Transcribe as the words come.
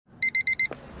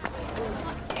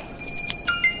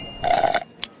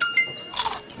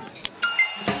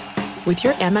With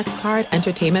your Amex card,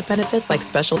 entertainment benefits like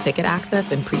special ticket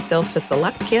access and pre-sales to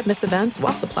select can't-miss events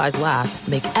while supplies last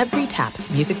make every tap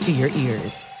music to your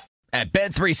ears. At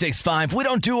Bet365, we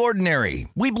don't do ordinary.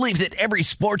 We believe that every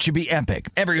sport should be epic.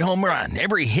 Every home run,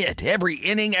 every hit, every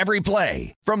inning, every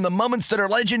play. From the moments that are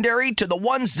legendary to the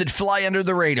ones that fly under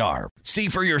the radar. See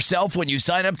for yourself when you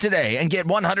sign up today and get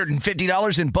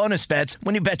 $150 in bonus bets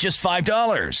when you bet just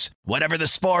 $5. Whatever the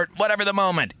sport, whatever the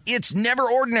moment, it's never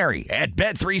ordinary at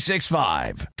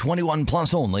Bet365. 21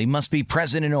 plus only. Must be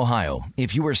present in Ohio.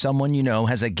 If you or someone you know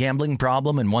has a gambling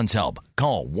problem and wants help,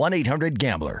 call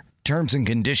 1-800-GAMBLER. Terms and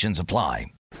conditions apply.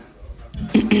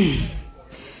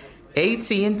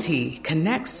 AT&T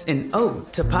connects an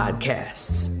ode to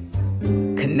podcasts.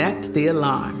 Connect the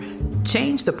alarm.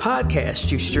 Change the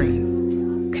podcast you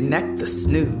stream. Connect the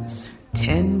snooze.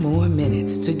 10 more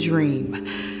minutes to dream.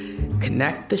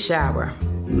 Connect the shower.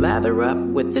 Lather up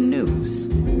with the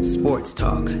news. Sports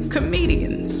talk,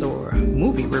 comedians, or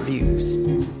movie reviews.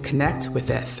 Connect with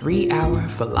that 3-hour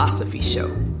philosophy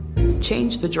show.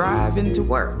 Change the drive into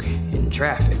work in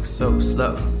traffic so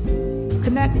slow.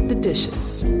 Connect the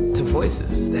dishes to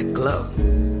voices that glow.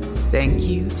 Thank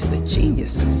you to the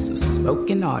geniuses of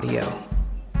spoken audio.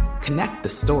 Connect the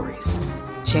stories.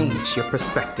 Change your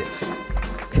perspective.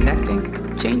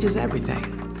 Connecting changes everything.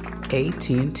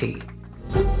 AT&T.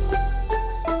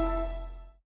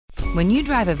 When you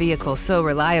drive a vehicle so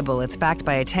reliable it's backed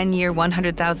by a 10-year,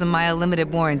 100,000-mile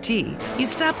limited warranty, you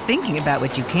stop thinking about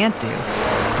what you can't do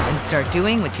and start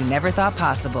doing what you never thought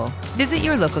possible. Visit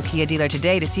your local Kia dealer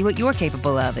today to see what you're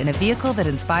capable of in a vehicle that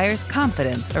inspires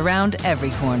confidence around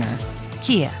every corner.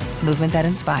 Kia, movement that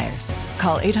inspires.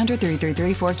 Call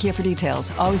 800-333-4KIA for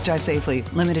details. Always drive safely.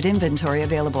 Limited inventory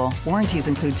available. Warranties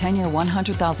include 10-year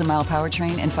 100,000-mile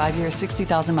powertrain and 5-year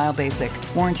 60,000-mile basic.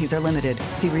 Warranties are limited.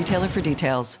 See retailer for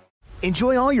details.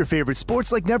 Enjoy all your favorite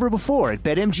sports like never before at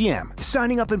BetMGM.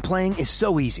 Signing up and playing is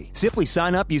so easy. Simply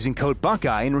sign up using code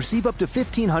Buckeye and receive up to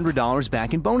 $1,500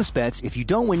 back in bonus bets if you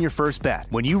don't win your first bet.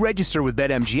 When you register with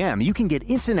BetMGM, you can get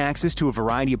instant access to a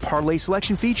variety of parlay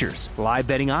selection features, live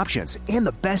betting options, and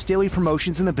the best daily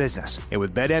promotions in the business. And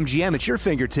with BetMGM at your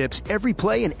fingertips, every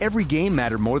play and every game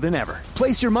matter more than ever.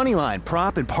 Place your moneyline,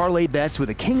 prop, and parlay bets with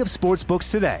the king of sportsbooks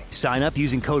today. Sign up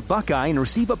using code Buckeye and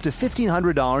receive up to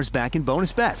 $1,500 back in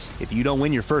bonus bets if you don't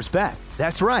win your first bet.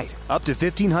 That's right, up to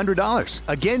 $1,500.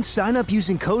 Again, sign up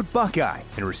using code Buckeye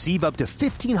and receive up to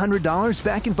 $1,500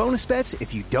 back in bonus bets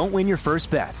if you don't win your first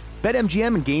bet.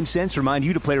 BetMGM and GameSense remind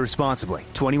you to play responsibly.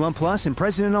 21 plus and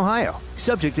present in Ohio.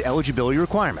 Subject to eligibility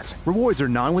requirements. Rewards are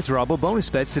non-withdrawable bonus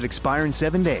bets that expire in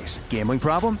 7 days. Gambling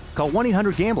problem? Call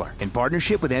 1-800-GAMBLER in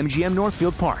partnership with MGM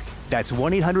Northfield Park. That's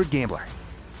 1-800-GAMBLER.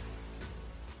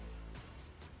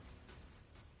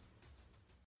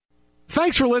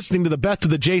 Thanks for listening to the Best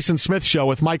of the Jason Smith Show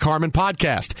with Mike Harmon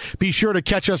podcast. Be sure to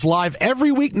catch us live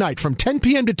every weeknight from 10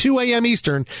 p.m. to 2 a.m.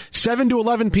 Eastern, 7 to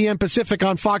 11 p.m. Pacific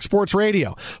on Fox Sports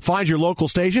Radio. Find your local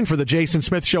station for the Jason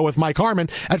Smith Show with Mike Harmon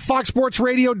at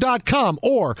foxsportsradio.com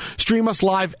or stream us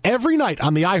live every night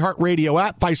on the iHeartRadio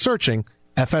app by searching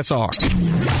FSR.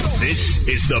 This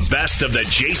is the Best of the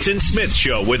Jason Smith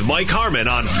Show with Mike Harmon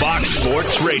on Fox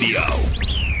Sports Radio.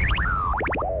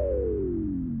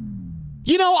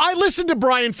 You know, I listened to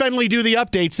Brian Fenley do the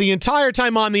updates the entire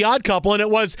time on The Odd Couple, and it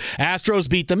was Astros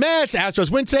beat the Mets,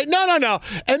 Astros win today. No.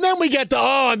 And then we get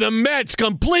the Mets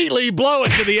completely blow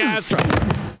it to the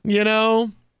Astros. You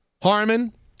know,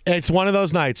 Harmon, it's one of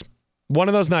those nights. One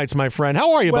of those nights, my friend.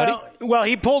 How are you, buddy? Well,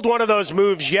 he pulled one of those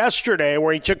moves yesterday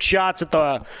where he took shots at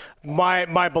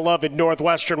my beloved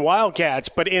Northwestern Wildcats,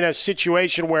 but in a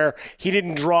situation where he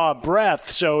didn't draw a breath.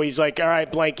 So he's like, all right,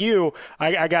 blank you,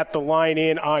 I got the line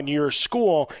in on your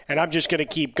school, and I'm just going to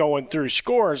keep going through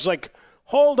scores. Like,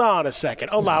 hold on a second.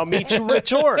 Allow me to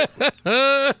retort.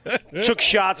 Took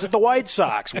shots at the White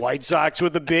Sox. White Sox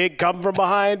with a big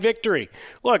come-from-behind victory.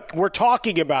 Look, we're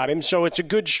talking about him, so it's a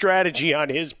good strategy on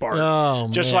his part.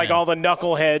 Just like all the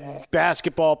knucklehead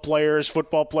basketball players,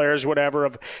 football players, whatever,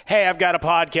 of, hey, I've got a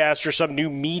podcast or some new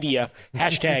media,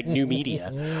 hashtag new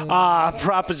media,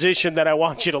 proposition that I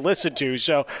want you to listen to.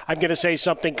 So I'm going to say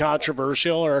something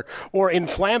controversial or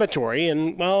inflammatory.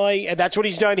 And, well, that's what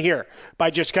he's done here by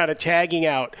just kind of tagging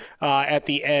out at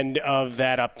the end of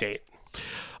that update.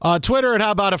 Twitter at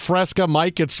How About a Fresca,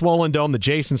 Mike at Swollen Dome, the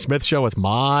Jason Smith Show with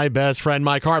my best friend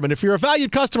Mike Harmon. If you're a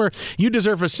valued customer, you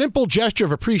deserve a simple gesture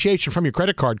of appreciation from your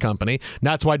credit card company. And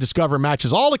that's why Discover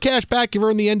matches all the cash back you've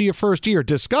earned the end of your first year.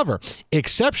 Discover,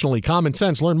 exceptionally common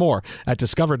sense. Learn more at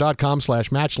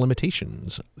discover.com/match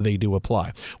limitations. They do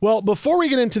apply. Well, before we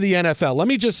get into the NFL, let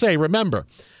me just say, remember,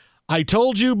 I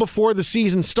told you before the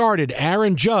season started,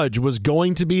 Aaron Judge was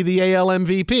going to be the AL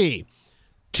MVP.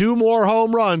 2 more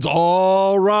home runs.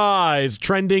 All rise.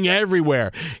 Trending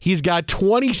everywhere. He's got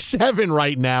 27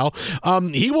 right now.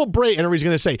 He will break, and everybody's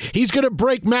going to say, he's going to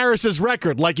break Maris's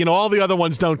record. Like, all the other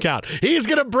ones don't count. He's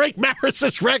going to break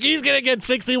Maris's record. He's going to get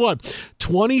 61.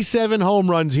 27 home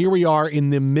runs. Here we are in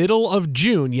the middle of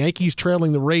June. Yankees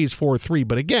trailing the Rays 4-3.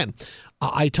 But again,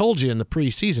 I told you in the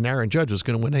preseason Aaron Judge was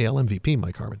going to win AL MVP,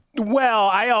 Mike Harmon. Well,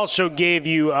 I also gave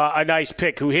you a nice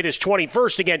pick who hit his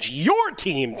 21st against your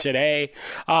team today.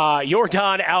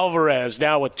 Yordan Alvarez,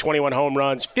 now with 21 home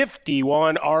runs,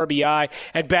 51 RBI,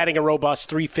 and batting a robust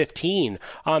 .315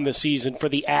 on the season for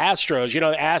the Astros. The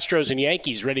Astros and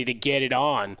Yankees ready to get it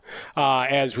on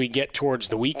as we get towards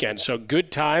the weekend. So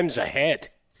good times ahead.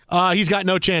 He's got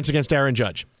no chance against Aaron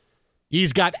Judge.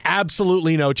 He's got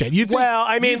absolutely no chance.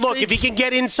 If he can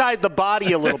get inside the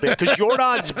body a little bit, because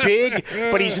Jordan's big,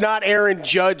 but he's not Aaron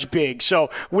Judge big. So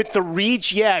with the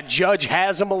reach, Judge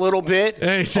has him a little bit.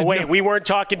 We weren't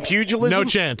talking pugilism? No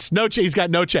chance. He's got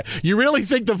no chance. You really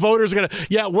think the voters are going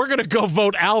to, we're going to go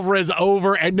vote Alvarez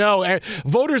over? And no,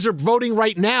 voters are voting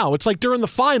right now. It's like during the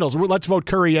finals. Let's vote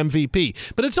Curry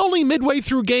MVP. But it's only midway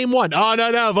through game 1. Oh,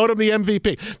 no, vote him the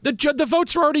MVP. The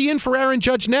votes are already in for Aaron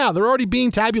Judge now. They're already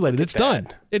being tabulated. It's done.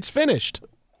 It's finished.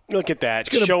 Look at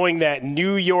that. Showing that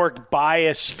New York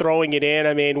bias, throwing it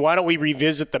in. Why don't we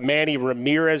revisit the Manny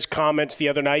Ramirez comments the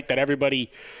other night that everybody,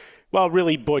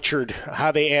 really butchered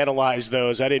how they analyzed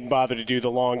those. I didn't bother to do the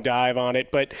long dive on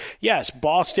it. But, yes,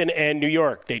 Boston and New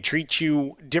York, they treat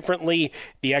you differently.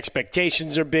 The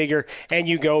expectations are bigger, and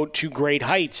you go to great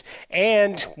heights.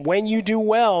 And when you do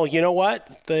well, you know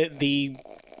what? The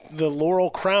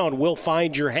laurel crown will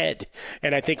find your head.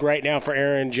 And I think right now for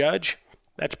Aaron Judge,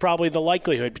 that's probably the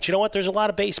likelihood. But you know what? There's a lot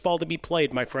of baseball to be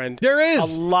played, my friend. There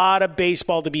is. A lot of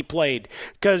baseball to be played.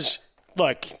 Because,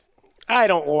 look, I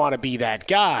don't want to be that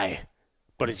guy.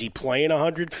 But is he playing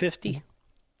 150?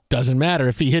 Doesn't matter.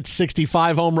 If he hits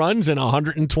 65 home runs in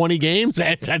 120 games,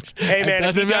 that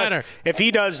doesn't matter. If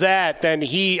he does that, then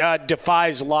he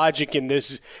defies logic in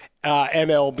this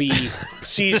MLB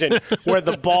season where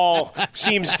the ball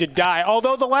seems to die.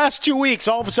 Although the last 2 weeks,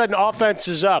 all of a sudden, offense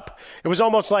is up. It was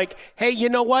almost like, hey, you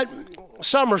know what?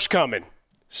 Summer's coming.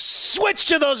 Switch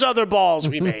to those other balls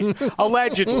we made.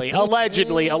 Allegedly.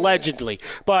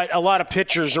 But a lot of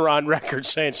pitchers are on record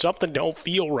saying something don't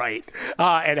feel right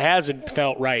and hasn't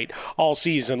felt right all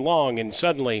season long. And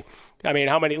suddenly,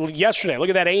 yesterday, look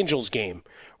at that Angels game.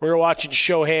 We were watching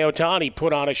Shohei Ohtani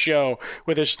put on a show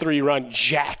with his 3-run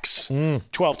Jacks.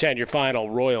 12-10 your final,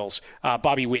 Royals.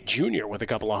 Bobby Witt Jr. with a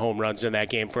couple of home runs in that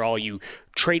game for all you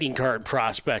trading card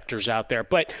prospectors out there.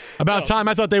 But about time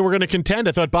I thought they were going to contend.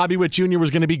 I thought Bobby Witt Jr. was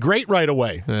going to be great right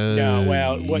away.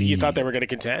 You thought they were going to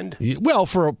contend? Well,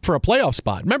 for a playoff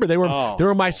spot. Remember, they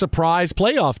were my surprise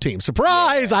playoff team.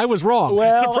 Surprise! Yeah. I was wrong.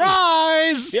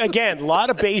 Surprise! Again, a lot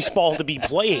of baseball to be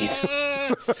played.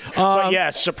 But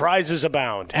yes, surprises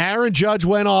abound. Aaron Judge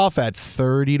went off at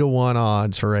 30-1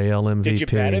 odds for AL MVP. Did you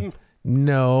bet him?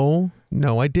 No,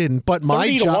 I didn't. But my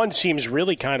 30-1 seems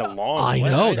really kind of long. I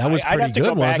know that was pretty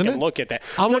good, wasn't it? And look at that.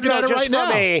 I'm looking at it right now.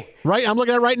 Right, I'm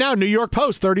looking at it right now. New York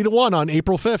Post 30-1 on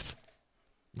April 5th.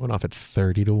 Went off at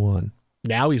 30-1.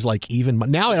 Now he's like even.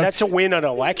 Now is that to win an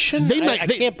election? I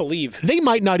can't believe. They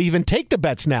might not even take the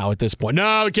bets now at this point.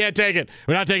 No, we can't take it.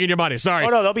 We're not taking your money. Sorry. Oh,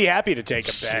 no, they'll be happy to take a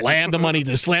bet. Slam the money.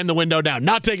 Slam the window down.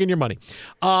 Not taking your money.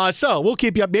 So we'll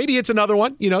keep you up. Maybe it's another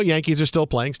one. Yankees are still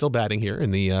playing, still batting here in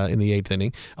the 8th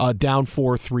inning. Down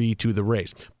 4-3 to the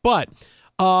Rays. But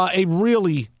a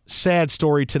really sad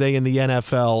story today in the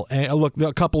NFL. Look,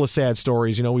 a couple of sad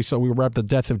stories. We were at the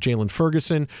death of Jalen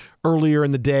Ferguson earlier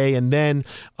in the day, and then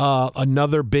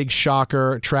another big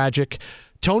shocker, tragic.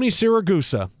 Tony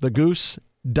Siragusa, the Goose,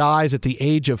 dies at the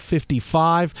age of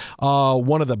 55.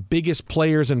 One of the biggest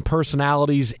players and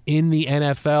personalities in the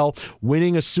NFL,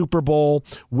 winning a Super Bowl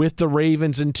with the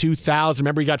Ravens in 2000.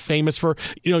 Remember, he got famous for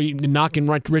knocking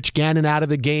Rich Gannon out of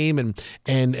the game and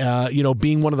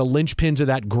being one of the linchpins of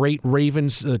that great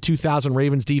Ravens 2000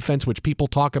 Ravens defense, which people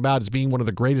talk about as being one of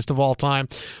the greatest of all time.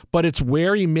 But it's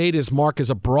where he made his mark as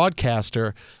a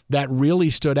broadcaster that really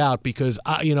stood out, because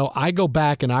I go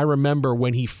back and I remember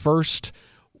when he first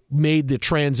made the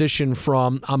transition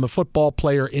from I'm a football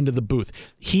player into the booth.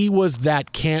 He was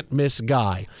that can't miss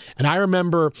guy. And I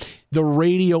remember the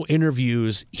radio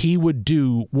interviews he would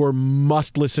do were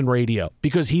must listen radio,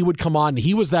 because he would come on.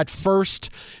 He was that first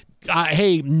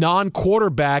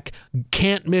non-quarterback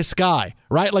can't miss guy,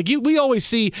 right? Like we always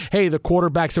see, hey, the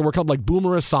quarterbacks that were called, like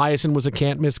Boomer Esiason was a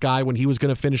can't-miss guy when he was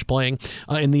going to finish playing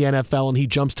in the NFL, and he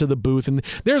jumps to the booth. And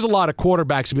there's a lot of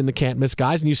quarterbacks who've been the can't-miss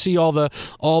guys, and you see all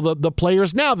the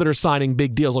players now that are signing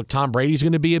big deals. Like Tom Brady's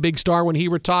going to be a big star when he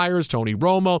retires. Tony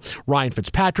Romo, Ryan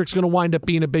Fitzpatrick's going to wind up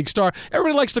being a big star.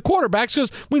 Everybody likes the quarterbacks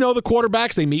because we know the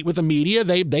quarterbacks, they meet with the media.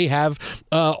 They have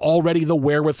already the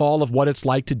wherewithal of what it's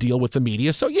like to deal with the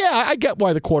media. So, yeah, I get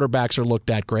why the quarterbacks are looked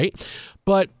at great.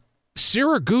 But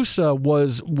Siragusa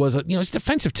was he's a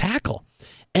defensive tackle.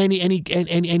 And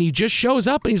he just shows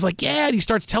up and he's like, yeah, and he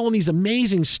starts telling these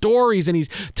amazing stories, and he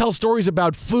tells stories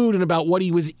about food and about what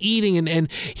he was eating, and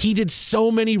he did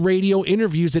so many radio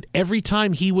interviews that every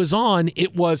time he was on,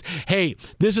 it was, hey,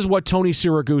 this is what Tony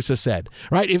Siragusa said,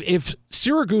 right? If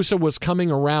Siragusa was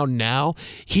coming around now,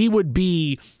 he would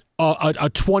be a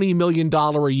 $20 million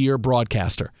a year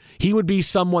broadcaster. He would be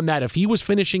someone that if he was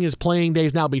finishing his playing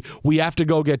days now, we have to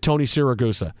go get Tony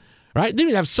Siragusa. Right? They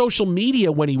didn't have social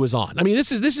media when he was on. I mean,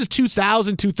 this is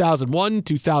 2000, 2001,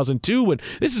 2002, and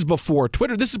this is before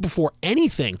Twitter. This is before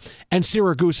anything, and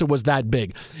Siragusa was that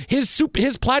big. His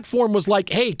platform was like,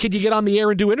 hey, could you get on the air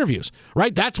and do interviews?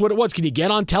 Right? That's what it was. Can you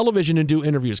get on television and do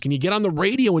interviews? Can you get on the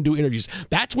radio and do interviews?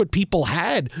 That's what people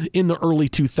had in the early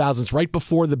 2000s, right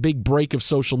before the big break of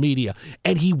social media.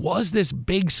 And he was this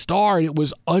big star, and it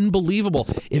was unbelievable.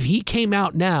 If he came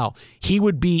out now, he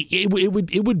would be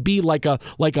it would be like a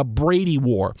Brady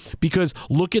war, because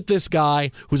look at this guy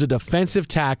who's a defensive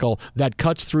tackle that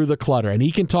cuts through the clutter, and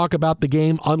he can talk about the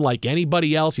game unlike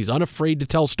anybody else. He's unafraid to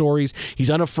tell stories.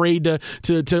 He's unafraid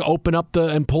to open up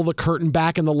and pull the curtain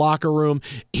back in the locker room.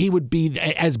 He would be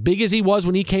as big as he was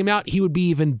when he came out. He would be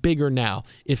even bigger now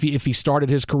if he started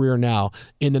his career now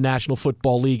in the National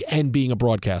Football League and being a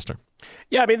broadcaster.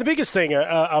 Yeah, I mean, the biggest thing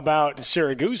about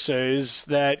Siragusa is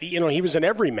that, he was an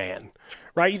everyman.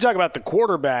 Right, you talk about the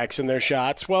quarterbacks and their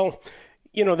shots. Well,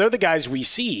 they're the guys we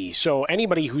see. So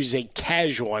anybody who's a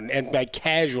casual, and by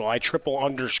casual, I triple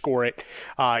underscore it,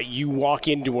 you walk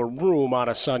into a room on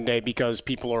a Sunday because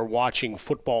people are watching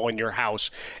football in your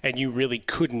house, and you really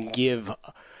couldn't give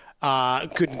a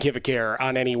care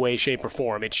on any way, shape, or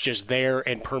form. It's just there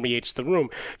and permeates the room.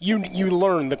 You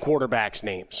learn the quarterbacks'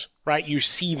 names. Right, you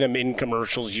see them in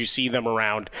commercials, you see them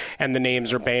around, and the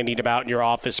names are bandied about in your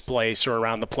office place or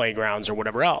around the playgrounds or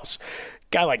whatever else.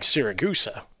 Guy like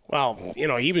Siragusa, well,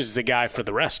 he was the guy for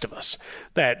the rest of us.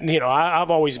 That, I've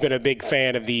always been a big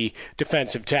fan of the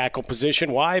defensive tackle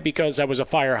position. Why? Because I was a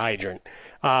fire hydrant,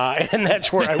 and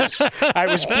that's where I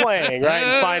was playing, right,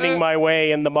 and finding my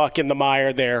way in the muck and the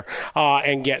mire there,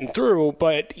 and getting through.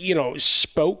 But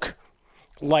spoke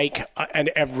like an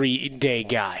everyday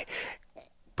guy.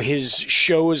 His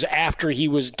shows after he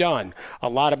was done, a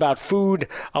lot about food,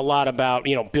 a lot about,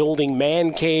 building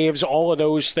man caves, all of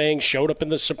those things, showed up in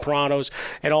The Sopranos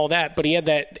and all that, but he had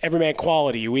that everyman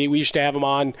quality. We used to have him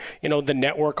on, the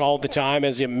network all the time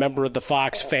as a member of the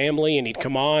Fox family, and he'd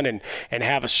come on and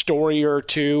have a story or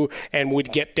two, and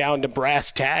would get down to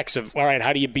brass tacks of, all right,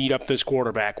 how do you beat up this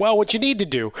quarterback? Well, what you need to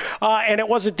do, and it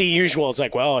wasn't the usual, it's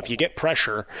like, well, if you get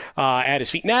pressure at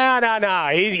his feet, nah,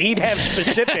 he'd have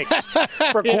specifics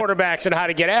for quarterbacks and how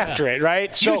to get after it,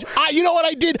 right? So, you know what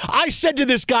I did? I said to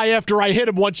this guy after I hit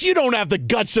him once, you don't have the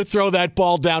guts to throw that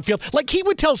ball downfield. Like, he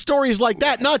would tell stories like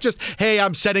that, not just, hey,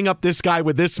 I'm setting up this guy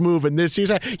with this move and this. He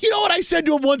was like, you know what I said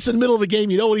to him once in the middle of the game?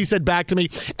 You know what he said back to me?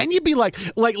 And you'd be like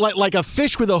a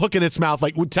fish with a hook in its mouth.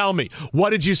 Like, tell me, what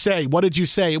did you say? What did you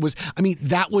say? It was,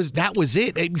 that was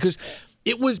it. Because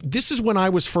this is when I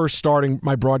was first starting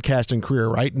my broadcasting career,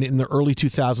 right? In the early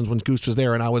 2000s when Goose was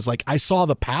there. And I was like, I saw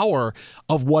the power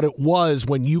of what it was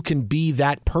when you can be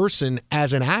that person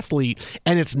as an athlete,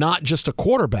 and it's not just a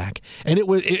quarterback. And it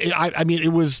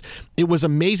was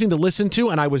amazing to listen to,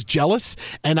 and I was jealous,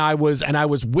 and I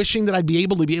was wishing that I'd be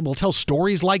able to tell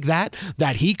stories like that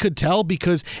he could tell,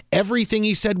 because everything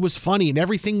he said was funny and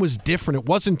everything was different. It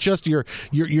wasn't just your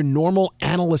normal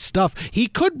analyst stuff. He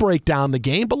could break down the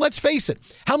game, but let's face it.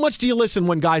 How much do you listen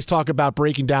when guys talk about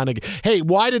breaking down a game? Hey,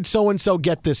 why did so-and-so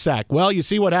get this sack? Well, you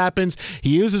see what happens.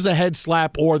 He uses a head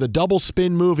slap or the double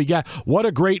spin move. What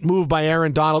a great move by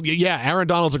Aaron Donald. Yeah, Aaron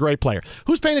Donald's a great player.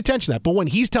 Who's paying attention to that? But when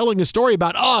he's telling a story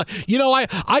about,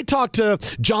 I talked to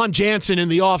John Jansen in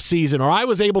the offseason, or I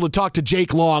was able to talk to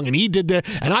Jake Long, and he did that,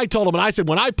 and I told him, and I said,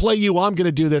 when I play you, I'm going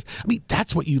to do this.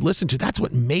 That's what you listen to. That's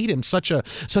what made him such a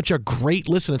great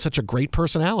listen and such a great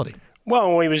personality.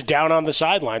 Well, when he was down on the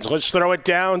sidelines, let's throw it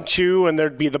down to, and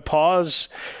there'd be the pause.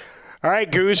 All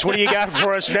right, Goose, what do you got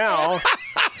for us now?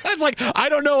 It's like, I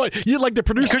don't know. You like the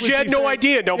producer. Because you had no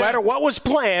idea, no matter what was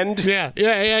planned. Yeah.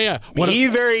 He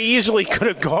very easily could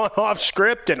have gone off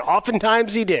script, and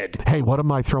oftentimes he did. Hey, what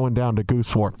am I throwing down to Goose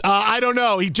for? I don't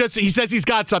know. He says he's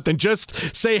got something.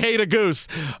 Just say hey to Goose.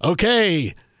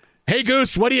 Okay. Hey,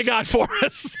 Goose, what do you got for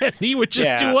us? And he would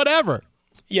just do whatever.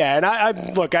 Yeah, and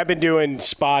I've been doing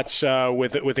spots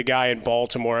with a guy in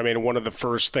Baltimore. I mean, one of the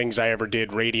first things I ever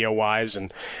did radio-wise,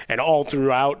 and all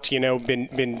throughout,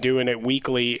 been doing it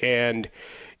weekly, and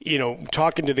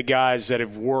talking to the guys that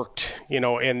have worked,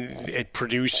 at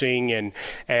producing and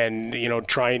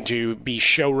trying to be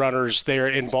showrunners there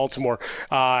in Baltimore,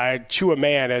 to a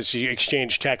man, as you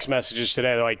exchange text messages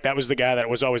today, like, that was the guy that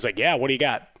was always like, yeah, what do you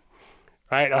got?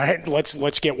 All right,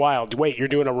 let's get wild. Wait, you're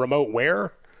doing a remote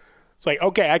where? It's like,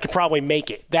 okay, I could probably make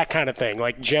it, that kind of thing.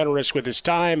 Like, generous with his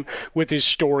time, with his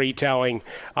storytelling,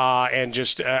 and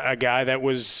just a guy that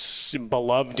was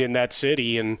beloved in that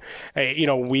city. And,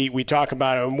 we talk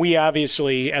about it. And we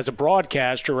obviously, as a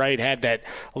broadcaster, right, had that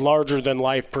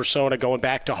larger-than-life persona going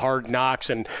back to Hard Knocks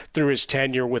and through his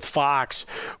tenure with Fox.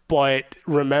 But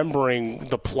remembering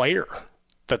the player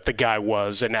that the guy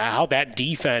was and how that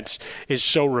defense is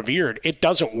so revered, it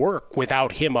doesn't work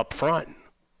without him up front.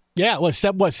 Yeah,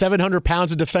 700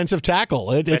 pounds of defensive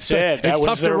tackle. It's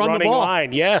tough to run the ball.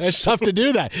 Line, yes. It's tough to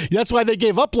do that. That's why they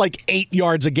gave up like 8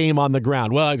 yards a game on the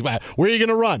ground. Well, where are you going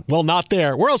to run? Well, not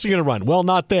there. Where else are you going to run? Well,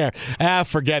 not there.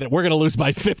 Forget it. We're going to lose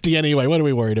by 50 anyway. What are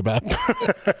we worried about?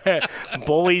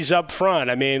 Bullies up front.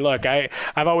 I mean, look, I've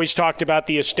always talked about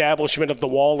the establishment of the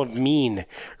Wall of Mean,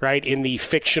 right, in the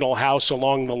fictional house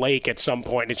along the lake at some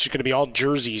point. It's just going to be all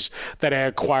jerseys that I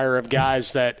acquire of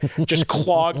guys that just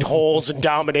clogged holes and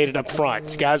dominated up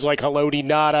front. Guys like Haloti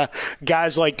Ngata,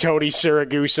 guys like Tony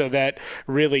Siragusa that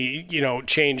really,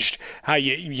 changed how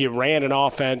you ran an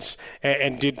offense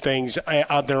and did things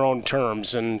on their own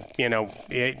terms. And,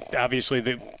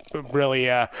 obviously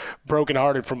really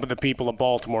brokenhearted from the people of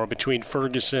Baltimore between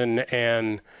Ferguson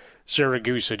and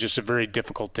Siragusa. Just a very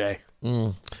difficult day.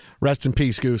 Rest in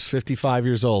peace, Goose. 55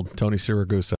 years old, Tony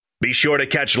Siragusa. Be sure to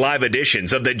catch live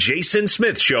editions of The Jason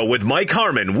Smith Show with Mike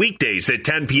Harmon weekdays at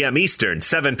 10 p.m. Eastern,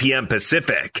 7 p.m.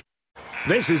 Pacific.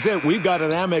 This is it. We've got an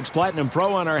Amex Platinum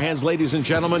Pro on our hands, ladies and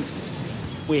gentlemen.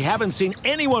 We haven't seen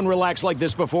anyone relax like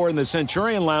this before in the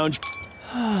Centurion Lounge.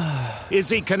 Is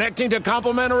he connecting to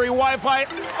complimentary Wi-Fi?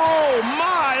 Oh,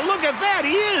 my. Look at that.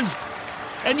 He is.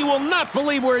 And you will not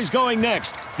believe where he's going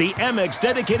next. The Amex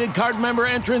dedicated card member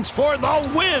entrance for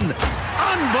the win.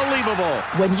 Unbelievable.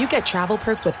 When you get travel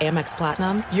perks with Amex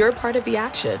Platinum, you're part of the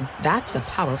action. That's the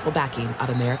powerful backing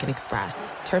of American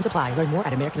Express. Terms apply. Learn more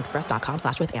at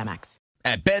americanexpress.com/withAmex.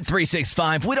 At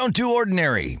Bet365, we don't do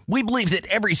ordinary. We believe that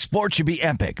every sport should be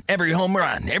epic. Every home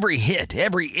run, every hit,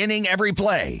 every inning, every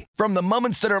play. From the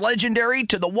moments that are legendary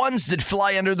to the ones that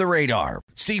fly under the radar.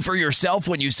 See for yourself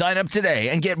when you sign up today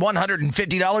and get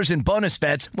 $150 in bonus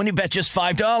bets when you bet just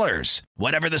 $5.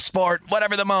 Whatever the sport,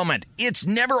 whatever the moment, it's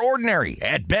never ordinary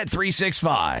at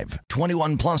Bet365.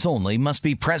 21 plus only. Must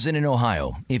be present in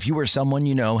Ohio. If you or someone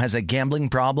you know has a gambling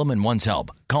problem and wants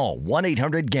help, call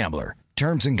 1-800-GAMBLER.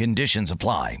 Terms and conditions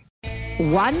apply.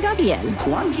 Juan Gabriel.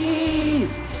 Juanquis.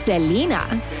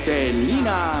 Selena.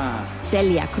 Selena.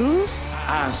 Celia Cruz.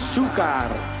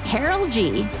 Azúcar. Harold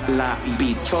G. La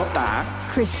Bichota.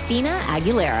 Christina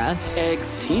Aguilera.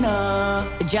 Ex-Tina.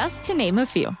 Just to name a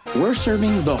few. We're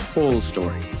serving the whole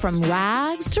story. From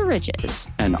rags to riches.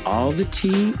 And all the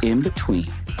tea in between.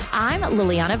 I'm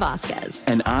Liliana Vasquez.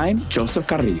 And I'm Joseph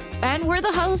Carrillo. And we're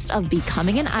the host of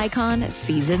Becoming an Icon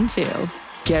Season 2.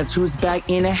 Guess who's back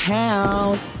in the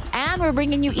house? And we're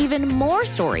bringing you even more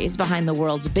stories behind the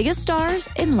world's biggest stars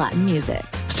in Latin music.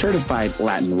 Certified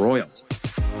Latin royalty.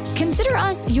 Consider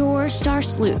us your star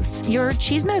sleuths, your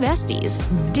chisme besties,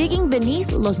 digging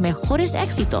beneath los mejores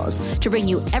éxitos to bring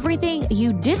you everything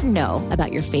you didn't know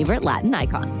about your favorite Latin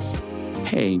icons.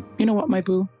 Hey, you know what, my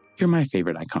boo? You're my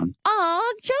favorite icon.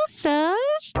 Aw, Joseph.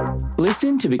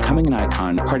 Listen to Becoming an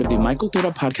Icon, part of the Michael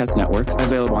Dura Podcast Network,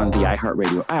 available on the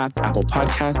iHeartRadio app, Apple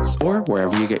Podcasts, or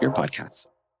wherever you get your podcasts.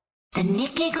 The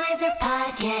Nikki Glaser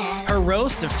Podcast. Her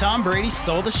roast of Tom Brady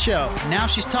stole the show. Now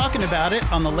she's talking about it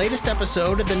on the latest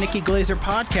episode of the Nikki Glaser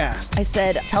Podcast. I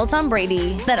said, tell Tom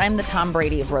Brady that I'm the Tom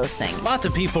Brady of roasting. Lots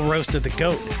of people roasted the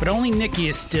GOAT, but only Nikki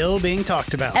is still being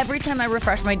talked about. Every time I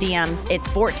refresh my DMs, it's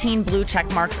 14 blue check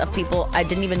marks of people I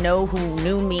didn't even know who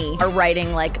knew me are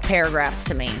writing like paragraphs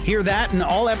to me. Hear that in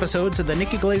all episodes of the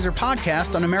Nikki Glaser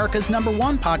Podcast on America's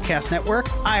 #1 podcast network,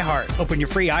 iHeart. Open your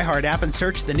free iHeart app and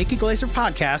search the Nikki Glaser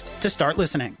Podcast to start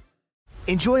listening.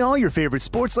 Enjoy all your favorite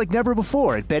sports like never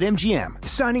before at BetMGM.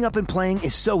 Signing up and playing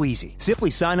is so easy. Simply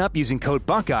sign up using code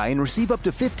Buckeye and receive up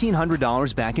to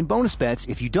 $1,500 back in bonus bets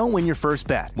if you don't win your first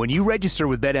bet. When you register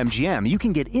with BetMGM, you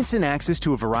can get instant access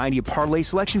to a variety of parlay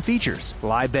selection features,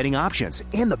 live betting options,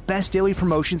 and the best daily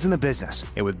promotions in the business.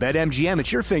 And with BetMGM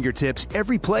at your fingertips,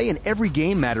 every play and every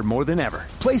game matter more than ever.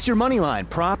 Place your moneyline,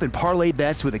 prop, and parlay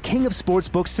bets with the king of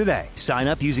sportsbooks today. Sign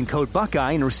up using code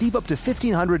Buckeye and receive up to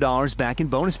 $1,500 back in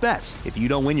bonus bets if you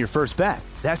don't win your first bet.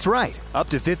 That's right, up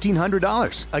to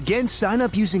 $1,500. Again, sign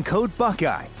up using code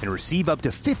Buckeye and receive up to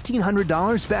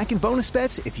 $1,500 back in bonus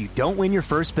bets if you don't win your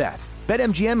first bet.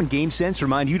 BetMGM and GameSense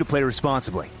remind you to play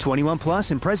responsibly. 21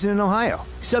 plus and present in Ohio.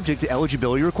 Subject to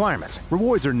eligibility requirements.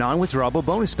 Rewards are non-withdrawable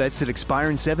bonus bets that expire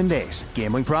in 7 days.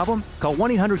 Gambling problem? Call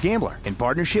 1-800-GAMBLER in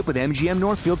partnership with MGM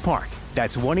Northfield Park.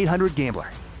 That's 1-800-GAMBLER.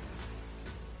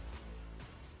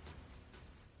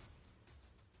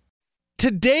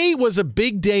 Today was a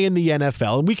big day in the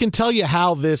NFL, and we can tell you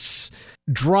how this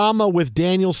drama with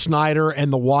Daniel Snyder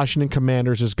and the Washington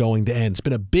Commanders is going to end. It's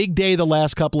been a big day the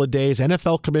last couple of days.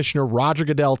 NFL Commissioner Rodger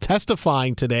Goodell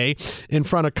testifying today in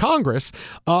front of Congress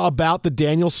about the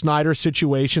Daniel Snyder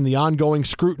situation, the ongoing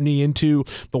scrutiny into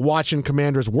the Washington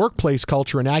Commanders' workplace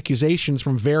culture and accusations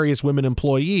from various women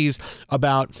employees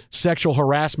about sexual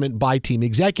harassment by team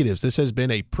executives. This has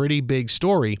been a pretty big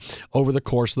story over the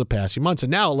course of the past few months,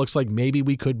 and now it looks like maybe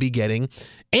we could be getting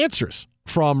answers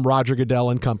from Rodger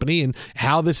Goodell and company and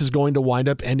how this is going to wind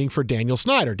up ending for Daniel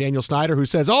Snyder. Daniel Snyder, who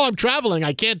says, "Oh, I'm traveling.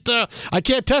 I can't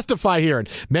testify here." And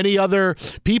many other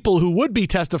people who would be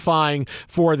testifying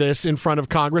for this in front of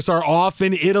Congress are off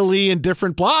in Italy and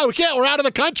different we're out of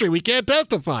the country. We can't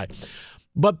testify.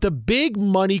 But the big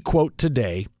money quote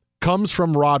today comes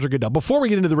from Rodger Goodell. Before we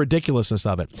get into the ridiculousness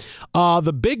of it,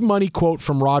 the big money quote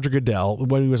from Rodger Goodell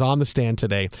when he was on the stand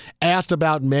today, asked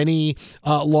about many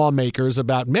lawmakers,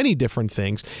 about many different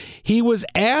things. He was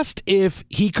asked if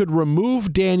he could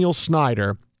remove Daniel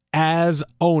Snyder as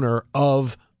owner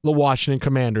of the Washington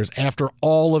Commanders after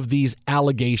all of these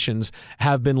allegations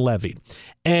have been levied.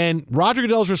 And Rodger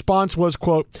Goodell's response was,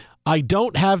 quote, "I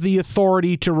don't have the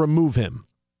authority to remove him."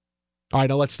 All right,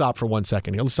 now let's stop for 1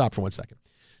 second here. Let's stop for 1 second.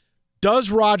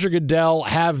 Does Rodger Goodell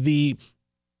have the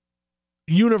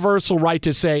universal right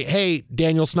to say, "Hey,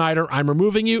 Daniel Snyder, I'm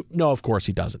removing you"? No, of course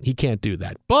he doesn't. He can't do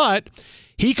that. But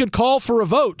he could call for a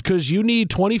vote because you need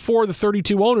 24 of the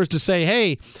 32 owners to say,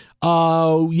 "Hey,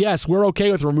 yes, we're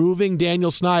okay with removing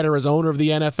Daniel Snyder as owner of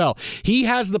the NFL." He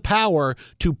has the power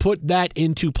to put that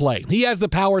into play. He has the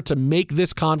power to make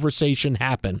this conversation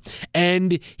happen,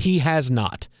 and he has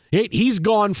not. He's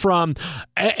gone from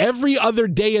every other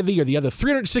day of the year, the other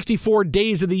 364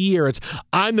 days of the year, it's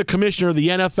 "I'm the commissioner of the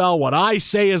NFL. What I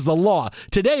say is the law."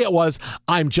 Today it was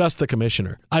 "I'm just the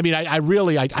commissioner." I mean, I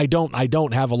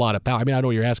don't have a lot of power. I mean, I know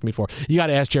what you're asking me for. You got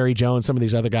to ask Jerry Jones, some of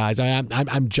these other guys.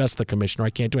 I'm just the commissioner. I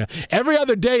can't do it. Every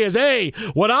other day is, "Hey,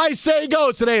 what I say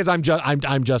goes." Today is I'm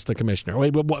just the commissioner.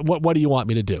 Wait, what do you want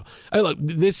me to do? Look,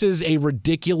 this is a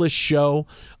ridiculous show,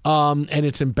 and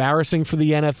it's embarrassing for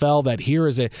the NFL that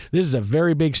this is a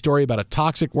very big story about a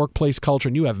toxic workplace culture,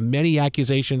 and you have many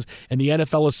accusations, and the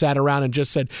NFL has sat around and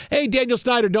just said, "Hey, Daniel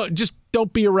Snyder,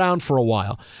 don't be around for a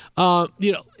while."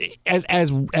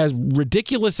 As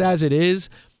ridiculous as it is,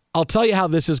 I'll tell you how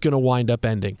this is going to wind up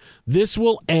ending. This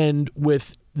will end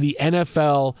with the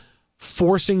NFL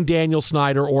forcing Daniel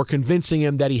Snyder or convincing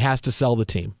him that he has to sell the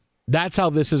team. That's how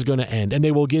this is going to end, and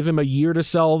they will give him a year to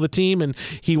sell the team, and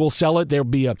he will sell it. There'll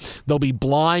be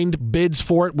blind bids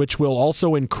for it, which will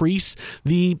also increase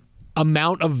the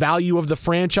amount of value of the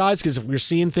franchise. Because if we're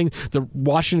seeing things, the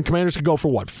Washington Commanders could go for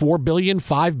what, $4 billion,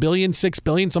 $5 billion, $6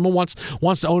 billion. Someone wants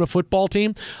to own a football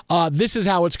team. This is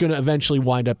how it's going to eventually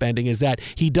wind up ending: is that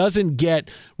he doesn't get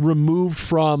removed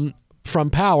from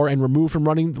power and removed from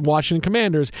running the Washington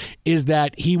Commanders, is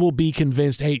that he will be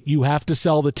convinced, "Hey, you have to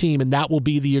sell the team," and that will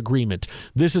be the agreement.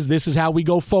 This is how we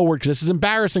go forward, because this is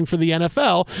embarrassing for the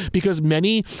NFL, because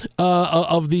many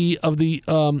of the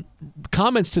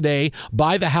comments today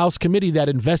by the House committee that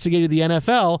investigated the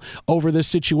NFL over this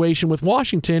situation with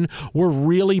Washington were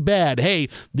really bad. Hey,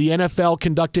 the NFL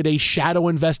conducted a shadow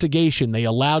investigation. They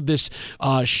allowed this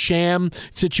sham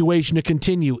situation to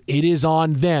continue. It is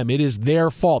on them. It is their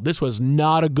fault. This was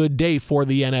not a good day for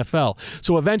the NFL.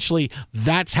 So eventually,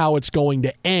 that's how it's going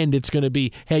to end. It's going to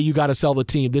be, "Hey, you got to sell the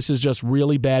team. This is just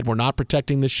really bad. We're not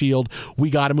protecting the shield. We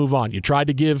got to move on. You tried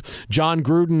to give John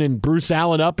Gruden and Bruce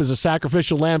Allen up as a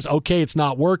sacrificial lambs. Okay, it's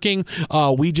not working.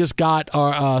 We just got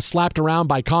slapped around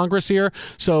by Congress here.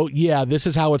 So, yeah, this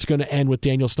is how it's going to end with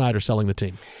Daniel Snyder selling the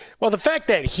team." Well, the fact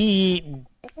that he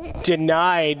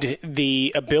denied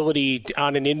the ability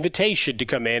on an invitation to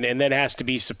come in and then has to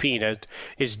be subpoenaed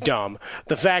is dumb.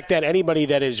 The fact that anybody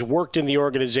that has worked in the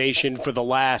organization for the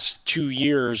last 2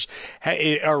 years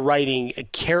are writing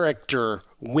character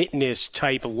witness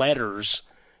type letters,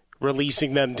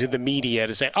 releasing them to the media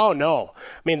to say, oh, no.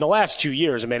 I mean, the last 2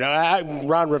 years,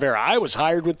 Ron Rivera, I was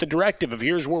hired with the directive of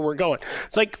here's where we're going.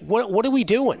 It's like, what are we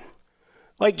doing?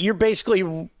 Like, you're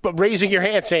basically raising your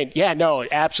hand saying, yeah, no,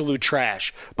 absolute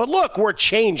trash. But look, we're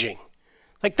changing.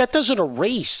 Like, that doesn't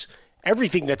erase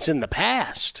everything that's in the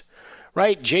past,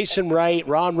 right? Jason Wright,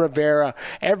 Ron Rivera,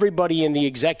 everybody in the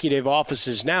executive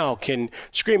offices now can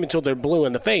scream until they're blue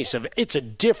in the face of it's a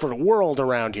different world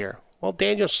around here. Well,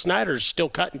 Daniel Snyder's still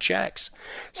cutting checks,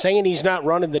 saying he's not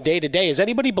running the day-to-day. Is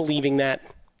anybody believing that?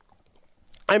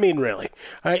 I mean, really.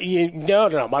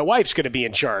 No, my wife's going to be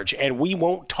in charge, and we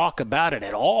won't talk about it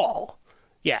at all.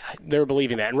 Yeah, they're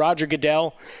believing that. And Rodger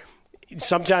Goodell,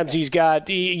 sometimes he's got,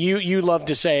 you love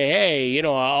to say, hey,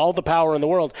 all the power in the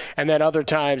world, and then other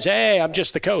times, hey, I'm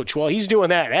just the coach. Well, he's doing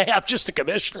that. Hey, I'm just the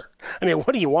commissioner. I mean,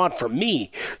 what do you want from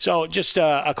me? So just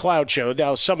a cloud show.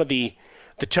 Now, some of the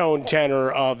tone tenor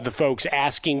of the folks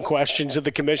asking questions of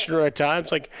the commissioner at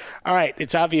times. Like, all right,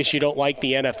 it's obvious you don't like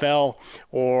the NFL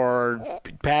or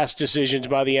past decisions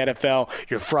by the NFL.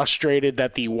 You're frustrated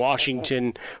that the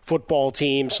Washington football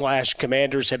team /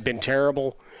 Commanders have been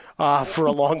terrible for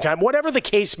a long time. Whatever the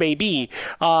case may be,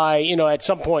 at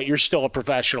some point you're still a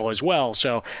professional as well,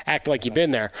 so act like you've been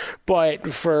there.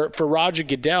 But for Rodger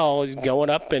Goodell, he's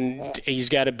going up and he's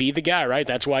got to be the guy, right?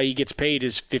 That's why he gets paid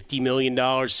his $50 million,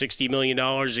 $60 million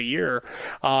a year,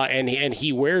 and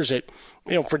he wears it.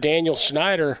 For Daniel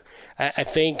Snyder, I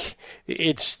think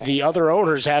it's the other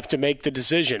owners have to make the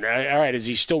decision. All right, is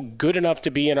he still good enough to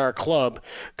be in our club?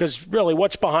 Because really,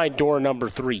 what's behind door number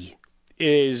 3?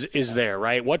 Is there,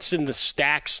 right? What's in the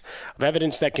stacks of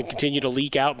evidence that can continue to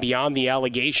leak out beyond the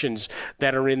allegations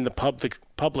that are in the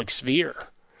public sphere,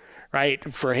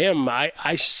 right? For him,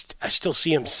 I still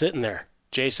see him sitting there,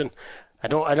 Jason. I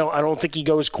don't think he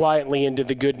goes quietly into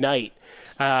the good night.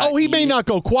 He may not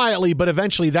go quietly, but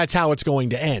eventually that's how it's going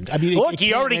to end. I mean, look,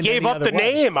 he already gave up the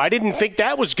name. I didn't think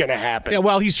that was going to happen. Yeah,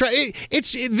 well, he's trying.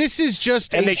 This is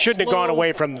just, and they shouldn't have gone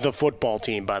away from the football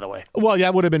team, by the way. Well, yeah,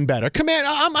 that would have been better.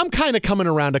 I'm kind of coming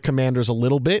around to Commanders a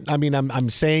little bit. I mean, I'm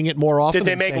saying it more often.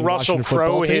 Did they make Russell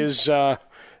Crowe his?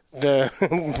 The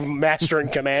master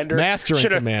and commander.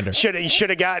 Commander. Should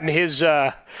have gotten his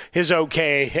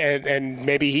okay, and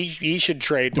maybe he should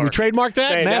trademark. Did we trademark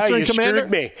that? Saying, master and you commander.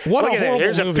 Screwed me. What Look a at that. horrible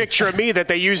There's movie. A picture of me that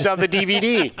they used on the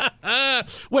DVD.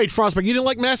 Wait, Frostberg, you didn't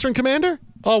like Master and Commander?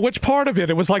 Oh, which part of it?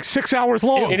 It was like 6 hours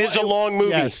long. It is a long movie.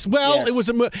 Yes. Well, it was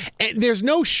and there's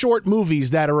no short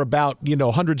movies that are about,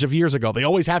 hundreds of years ago. They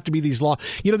always have to be these long.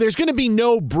 There's going to be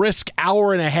no brisk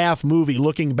hour-and-a-half movie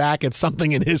looking back at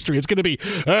something in history. It's going to be,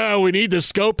 we need the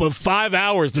scope of 5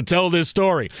 hours to tell this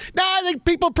story. No, I think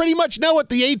people pretty much know what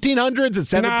the 1800s and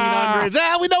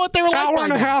 1700s. We know what they were like. Hour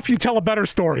and a half, you tell a better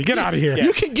story. Get out of here.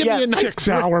 You can give me a nice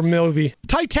 6-hour movie.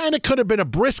 Titanic could have been a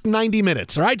brisk 90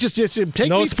 minutes. All right, just take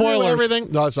me through everything.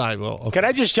 No, sorry. Well, okay. Can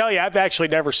I just tell you, I've actually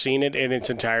never seen it in its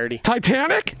entirety.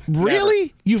 Titanic? Really?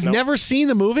 Never. You've never seen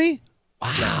the movie?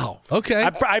 Wow. Okay.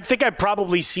 I think I've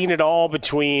probably seen it all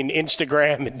between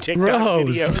Instagram and TikTok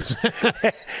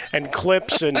videos and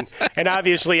clips, and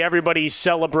obviously everybody's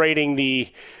celebrating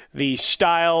the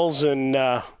styles and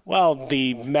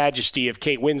the majesty of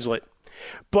Kate Winslet.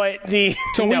 But we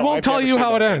won't tell you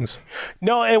how it ends.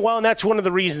 No, and that's one of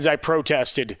the reasons I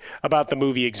protested about the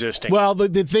movie existing. Well,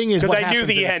 the thing is, because I knew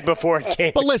the end before it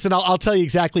came. But listen, I'll tell you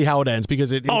exactly how it ends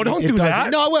because it. Don't do that.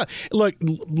 No, well, look,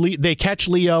 they catch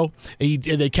Leo.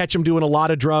 They catch him doing a lot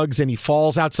of drugs, and he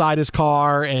falls outside his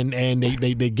car, and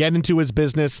they get into his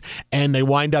business, and they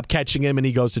wind up catching him, and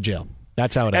he goes to jail.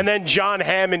 That's how it ends. And then John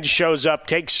Hammond shows up,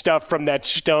 takes stuff from that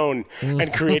stone,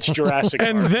 and creates Jurassic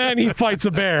Park. And then he fights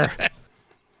a bear.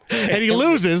 And he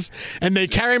loses, and they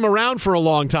carry him around for a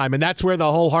long time, and that's where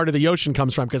the whole heart of the ocean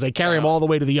comes from, because they carry him all the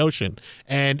way to the ocean,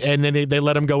 and then they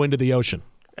let him go into the ocean.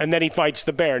 And then he fites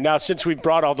the bear. Now, since we've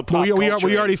brought all the pop culture,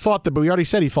 we already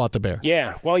said he fought the bear.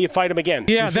 Yeah, well, you fight him again.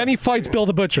 Yeah, then he fights Bill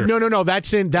the Butcher. No,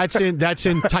 that's in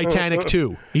Titanic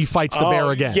 2. He fights the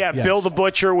bear again. Yeah, yes. Bill the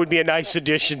Butcher would be a nice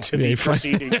addition to the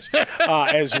proceedings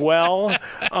as well.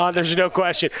 There's no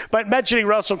question. But mentioning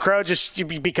Russell Crowe, just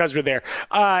because we're there,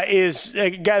 is a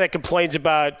guy that complains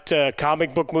about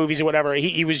comic book movies and whatever.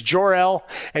 He was Jor-El,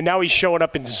 and now he's showing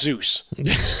up in Zeus.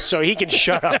 So he can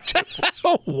shut up, too.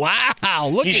 Oh, wow.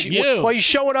 Look He's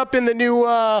showing up in the new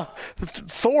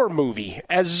Thor movie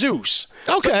as Zeus.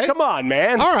 Okay. So, come on,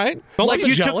 man. All right. Like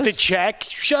you took the check.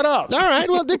 Shut up. All right.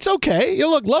 Well, it's okay.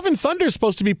 Look, Love and Thunder is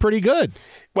supposed to be pretty good.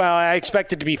 Well, I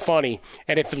expect it to be funny.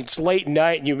 And if it's late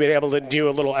night and you've been able to do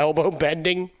a little elbow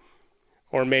bending,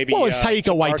 or maybe it's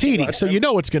Taika Waititi, so you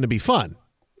know it's going to be fun.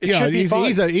 It should be fun.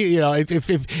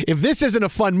 If this isn't a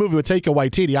fun movie with Taika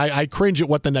Waititi, I cringe at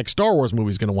what the next Star Wars movie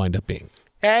is going to wind up being.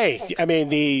 Hey, I mean,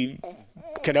 the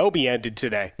Kenobi ended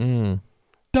today.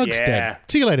 Doug's dead.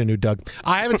 See you later, new Doug.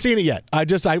 I haven't seen it yet. I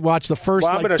watched the first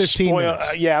 15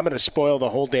 minutes. I'm going to spoil the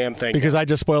whole damn thing. Because I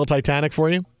just spoiled Titanic for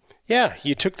you? Yeah,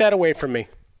 you took that away from me.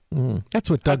 That's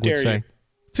what Doug would say.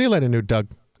 See you later, new Doug.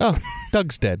 Oh,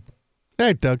 Doug's dead.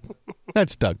 Hey, Doug.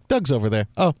 That's Doug. Doug's over there.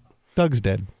 Oh, Doug's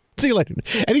dead. See you later.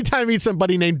 Anytime I meet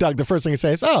somebody named Doug, the first thing I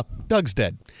say is, oh, Doug's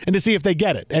dead. And to see if they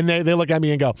get it. And they look at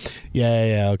me and go,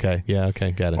 yeah, okay,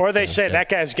 got it. Or they say, that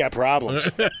guy's got problems.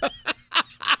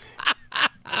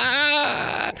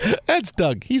 That's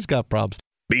Doug. He's got problems.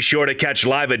 Be sure to catch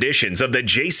live editions of The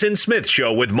Jason Smith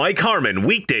Show with Mike Harmon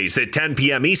weekdays at 10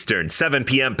 p.m. Eastern, 7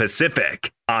 p.m.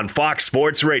 Pacific on Fox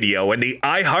Sports Radio and the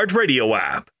iHeartRadio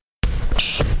app.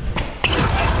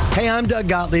 Hey, I'm Doug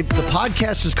Gottlieb. The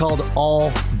podcast is called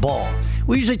All Ball.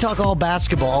 We usually talk all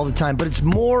basketball all the time, but it's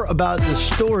more about the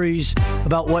stories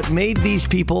about what made these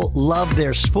people love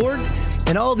their sport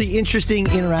and all the interesting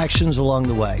interactions along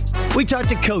the way. We talk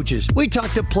to coaches. We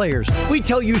talk to players. We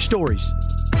tell you stories.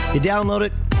 You download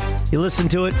it. You listen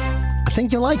to it. I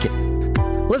think you'll like it.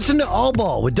 Listen to All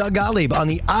Ball with Doug Gottlieb on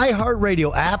the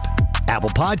iHeartRadio app,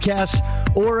 Apple Podcasts,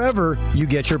 or wherever you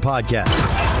get your podcasts.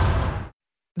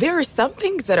 There are some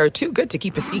things that are too good to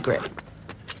keep a secret.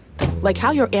 Like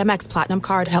how your Amex Platinum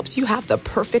card helps you have the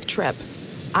perfect trip.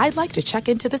 I'd like to check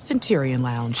into the Centurion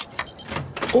Lounge.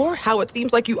 Or how it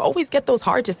seems like you always get those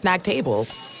hard-to-snag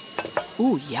tables.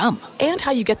 Ooh, yum. And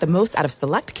how you get the most out of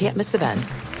select can't-miss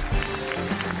events.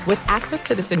 With access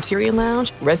to the Centurion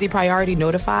Lounge, Resi Priority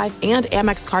Notified, and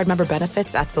Amex card member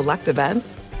benefits at select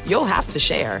events, you'll have to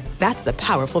share. That's the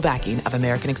powerful backing of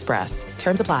American Express.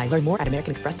 Terms apply. Learn more at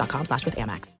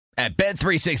americanexpress.com/withAmex. At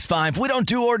Bet365, we don't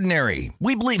do ordinary.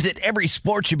 We believe that every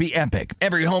sport should be epic.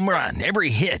 Every home run, every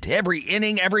hit, every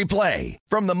inning, every play.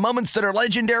 From the moments that are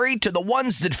legendary to the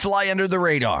ones that fly under the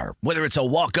radar. Whether it's a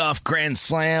walk-off grand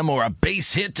slam or a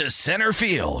base hit to center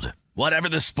field. Whatever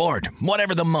the sport,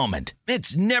 whatever the moment,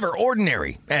 it's never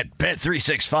ordinary at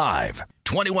Bet365.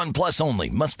 21 plus only.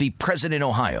 Must be present in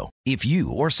Ohio. If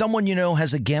you or someone you know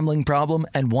has a gambling problem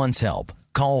and wants help,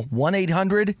 call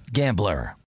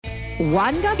 1-800-GAMBLER.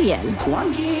 Juan Gabriel.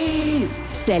 Juanquis.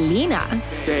 Selena.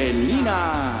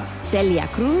 Selena. Celia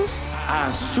Cruz.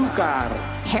 Azúcar.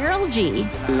 Harold G.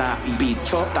 La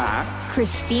Bichota.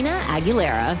 Christina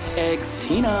Aguilera.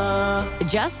 Ex-Tina.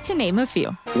 Just to name a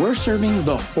few. We're serving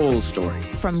the whole story.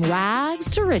 From rags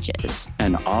to riches.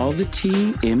 And all the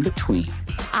tea in between.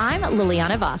 I'm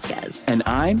Liliana Vasquez. And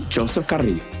I'm Joseph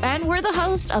Carrillo. And we're the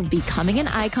host of Becoming an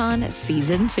Icon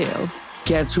Season 2.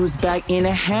 Guess who's back in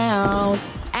the house?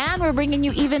 And we're bringing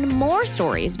you even more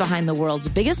stories behind the world's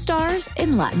biggest stars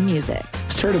in Latin music.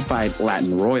 Certified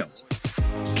Latin royalty.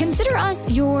 Consider us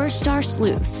your star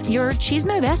sleuths, your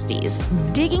chisme besties,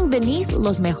 digging beneath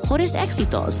los mejores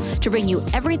éxitos to bring you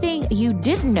everything you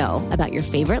didn't know about your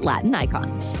favorite Latin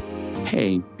icons.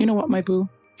 Hey, you know what, my boo?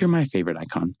 You're my favorite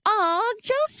icon. Aw,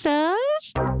 Joseph.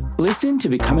 Listen to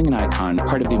Becoming an Icon,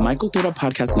 part of the Michael Dura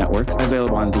Podcast Network,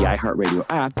 available on the iHeartRadio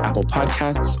app, Apple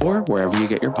Podcasts, or wherever you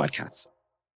get your podcasts.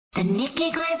 The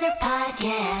Nikki Glaser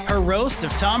Podcast. Her roast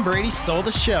of Tom Brady stole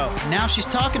the show. Now she's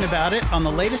talking about it on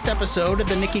the latest episode of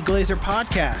the Nikki Glaser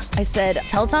Podcast. I said,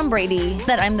 tell Tom Brady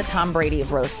that I'm the Tom Brady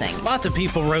of roasting. Lots of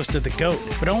people roasted the GOAT,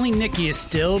 but only Nikki is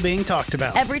still being talked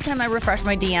about. Every time I refresh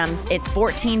my DMs, it's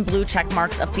 14 blue check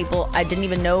marks of people I didn't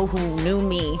even know who knew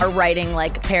me are writing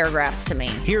like paragraphs to me.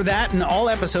 Hear that in all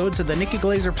episodes of the Nikki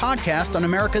Glaser Podcast on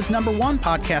America's #1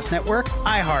 podcast network,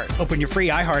 iHeart. Open your free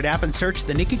iHeart app and search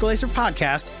the Nikki Glaser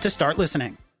Podcast to start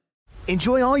listening.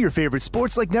 Enjoy all your favorite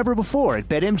sports like never before at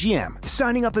BetMGM.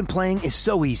 Signing up and playing is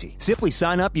so easy. Simply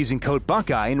sign up using code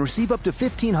Buckeye and receive up to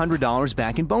 $1,500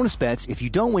 back in bonus bets if you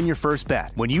don't win your first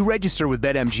bet. When you register with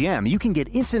BetMGM, you can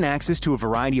get instant access to a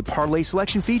variety of parlay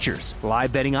selection features,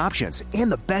 live betting options,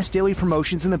 and the best daily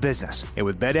promotions in the business. And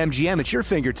with BetMGM at your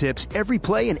fingertips, every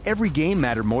play and every game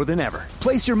matter more than ever.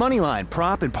 Place your moneyline,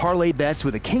 prop, and parlay bets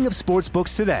with the king of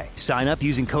sportsbooks today. Sign up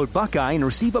using code Buckeye and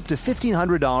receive up to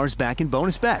 $1,500 back in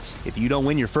bonus bets if you don't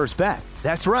win your first bet.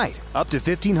 That's right, up to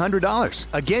 $1,500.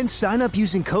 Again, sign up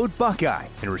using code Buckeye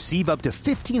and receive up to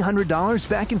 $1,500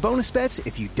 back in bonus bets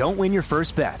if you don't win your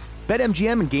first bet.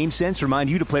 BetMGM and GameSense remind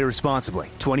you to play responsibly.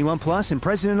 21 plus and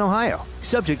present in Ohio.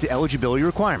 Subject to eligibility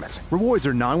requirements. Rewards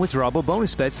are non-withdrawable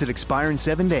bonus bets that expire in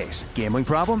 7 days. Gambling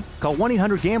problem? Call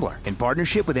 1-800-GAMBLER in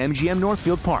partnership with MGM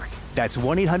Northfield Park. That's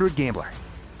 1-800-GAMBLER.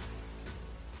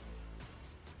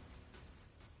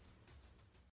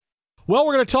 Well,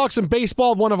 we're going to talk some baseball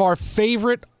with one of our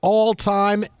favorite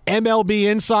all-time MLB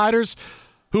insiders,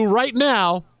 who right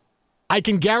now, I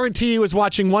can guarantee you is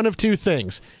watching one of two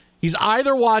things. He's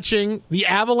either watching the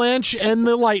Avalanche and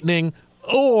the Lightning,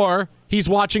 or he's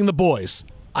watching the boys.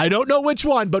 I don't know which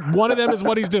one, but one of them is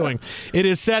what he's doing. It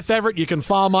is Seth Everett. You can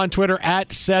follow him on Twitter at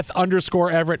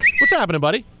Seth_Everett. What's happening,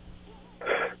 buddy?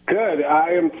 Good.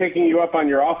 I am taking you up on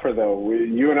your offer, though.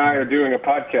 You and I are doing a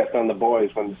podcast on the boys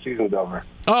when the season's over.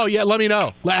 Oh, yeah, let me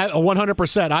know.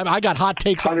 100%. I got hot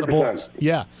takes 100%. On the boys.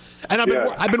 Yeah. And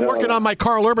I've been working on my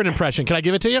Carl Urban impression. Can I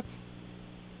give it to you?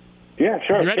 Yeah,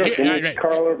 sure. Sure.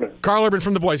 Carl Urban. Carl Urban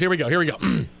from the boys. Here we go.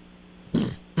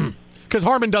 Because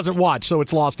Harmon doesn't watch, so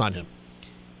it's lost on him.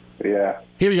 Yeah.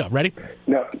 Here you go. Ready?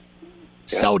 No. Yeah.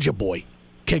 Soldier Boy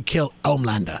can kill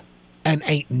Homelander, and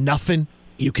ain't nothing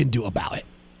you can do about it.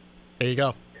 There you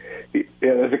go. Yeah,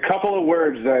 there's a couple of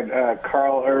words that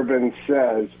Carl Urban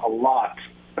says a lot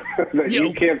that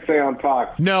you can't say on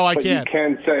Fox. No, I but can't. You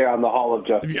can say on the Hall of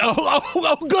Justice.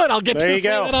 Oh, good. I'll get to say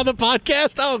that on the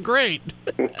podcast. Oh, great.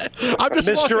 I'm just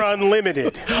Mr.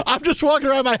 Unlimited. I'm just walking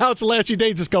around my house the last few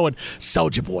days just going,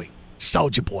 Soldier Boy,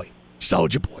 Soldier Boy,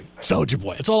 Soldier Boy, Soldier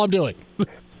Boy. That's all I'm doing.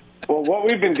 Well, what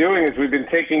we've been doing is we've been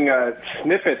taking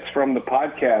snippets from the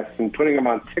podcast and putting them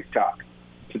on TikTok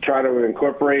to try to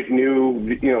incorporate new,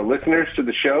 listeners to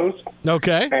the shows.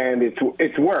 Okay. And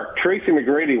it's worked. Tracy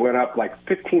McGrady went up like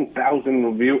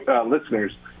 15,000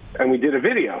 listeners, and we did a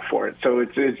video for it. So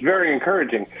it's very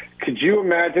encouraging. Could you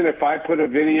imagine if I put a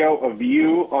video of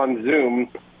you on Zoom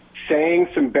saying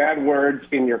some bad words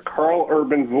in your Carl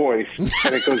Urban voice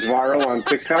and it goes viral on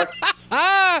TikTok?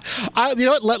 You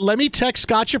know what? Let me text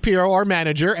Scott Shapiro, our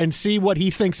manager, and see what he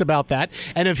thinks about that.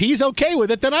 And if he's okay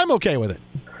with it, then I'm okay with it.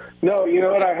 No, you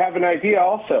know what? I have an idea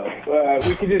also.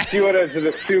 We could just do it as an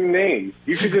assumed name.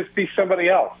 You could just be somebody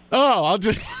else. Oh, I'll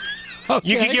just... Okay.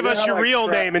 You can give us your real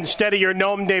name instead of your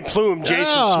nom de plume,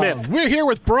 Jason Smith. We're here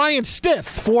with Brian Stith,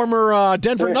 former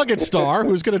Denver Nuggets star,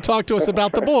 who's going to talk to us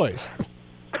about the boys.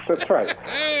 That's right.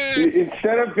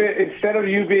 Instead of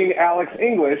you being Alex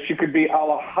English, you could be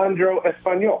Alejandro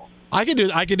Espanol. I can do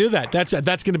that.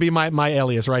 That's going to be my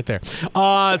alias right there.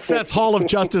 Seth's Hall of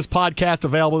Justice podcast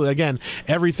available again.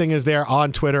 Everything is there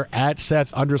on Twitter at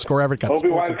Seth_Everett.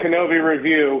 Obi-Wan Kenobi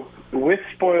review with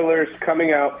spoilers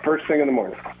coming out first thing in the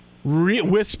morning.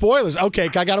 With spoilers, okay?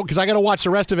 I got to watch the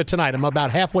rest of it tonight. I'm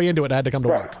about halfway into it. I had to come to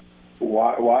work.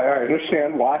 Why? I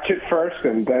understand. Watch it first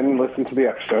and then listen to the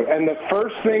episode. And the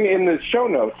first thing in the show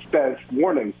notes says,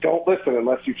 warning, don't listen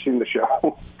unless you've seen the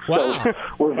show. Wow. So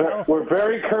we're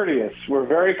very courteous. We're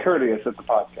very courteous at the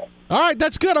podcast. All right,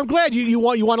 that's good. I'm glad you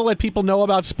want to let people know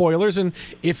about spoilers, and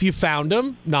if you found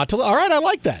them, not to. All right, I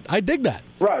like that. I dig that.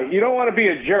 Right. You don't want to be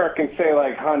a jerk and say,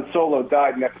 like, Han Solo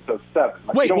died in episode 7.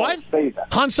 Like, wait, you don't what? Want to say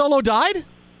that. Han Solo died?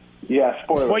 Yeah,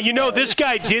 spoiler. Well, this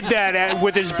guy did that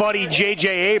with his buddy J.J.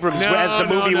 Abrams as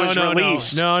the movie was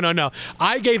released. No.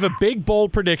 I gave a big,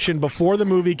 bold prediction before the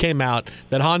movie came out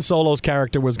that Han Solo's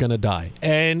character was going to die,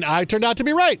 and I turned out to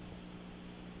be right.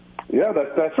 Yeah,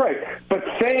 that's right. But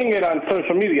saying it on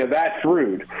social media, that's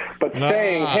rude. But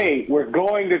saying, hey, we're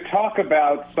going to talk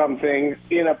about something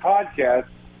in a podcast,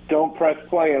 don't press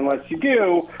play unless you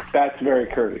do, that's very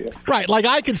courteous. Right, like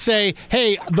I could say,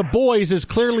 hey, The Boys is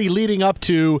clearly leading up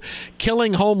to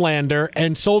killing Homelander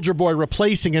and Soldier Boy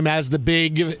replacing him as the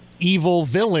big evil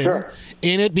villain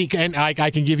in it. And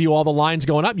I can give you all the lines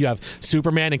going up. You have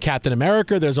Superman and Captain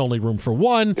America. There's only room for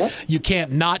one. Yep. You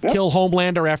can't not kill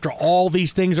Homelander after all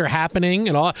these things are happening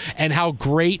and how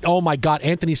great, oh my God,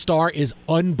 Anthony Starr is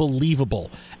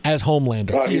unbelievable as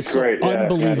Homelander. Oh, he's great.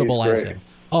 Unbelievable he's as great. him.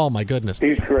 Oh, my goodness.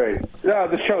 He's great. No,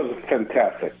 the show's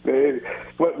fantastic.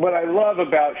 What I love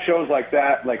about shows like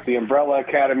that, like The Umbrella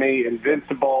Academy,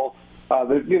 Invincible,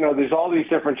 there's all these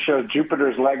different shows,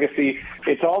 Jupiter's Legacy.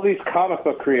 It's all these comic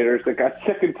book creators that got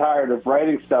sick and tired of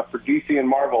writing stuff for DC and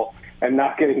Marvel and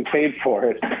not getting paid for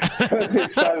it. They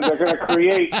decided they're going to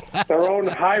create their own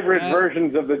hybrid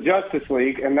versions of the Justice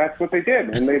League, and that's what they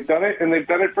did. And they've done it, and they've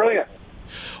done it brilliantly.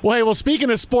 Well, hey, speaking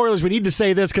of spoilers, we need to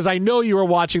say this because I know you were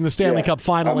watching the Stanley Cup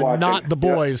final and not the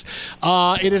boys.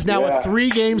 It is now a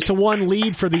 3-1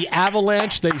 lead for the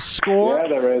Avalanche. They score. Yeah,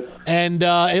 there is. And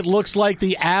it looks like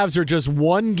the Avs are just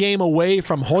one game away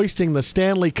from hoisting the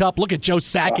Stanley Cup. Look at Joe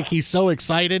Sakic. He's so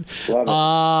excited. The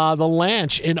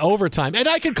Lanch in overtime. And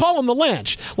I could call him the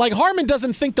Lanch. Like, Harmon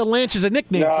doesn't think the Lanch is a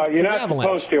nickname No, for you're the not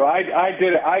Avalanche. supposed to.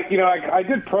 I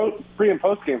did pre and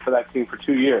post game for that team for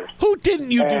 2 years. Who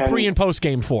didn't you do pre and post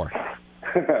game for?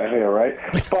 Yeah, right.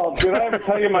 Well, did I ever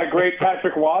tell you my great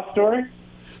Patrick Waugh story?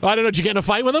 I don't know. Did you get in a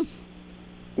fight with him?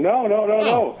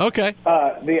 No. Okay.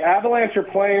 The Avalanche are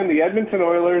playing the Edmonton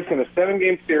Oilers in a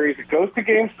 7-game series. It goes to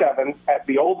Game 7 at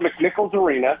the old McNichols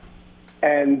Arena,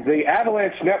 and the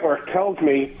Avalanche network tells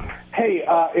me, hey,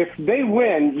 if they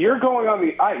win, you're going on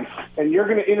the ice, and you're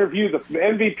going to interview the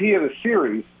MVP of the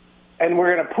series, and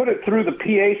we're going to put it through the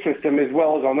PA system as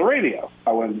well as on the radio.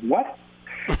 I went, what?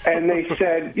 And they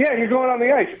said, yeah, you're going on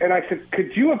the ice. And I said,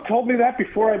 could you have told me that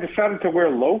before I decided to wear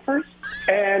loafers?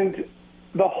 And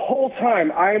the whole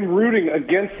time I'm rooting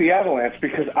against the Avalanche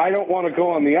because I don't want to go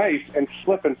on the ice and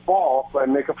slip and fall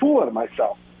and make a fool out of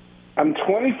myself. I'm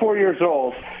 24 years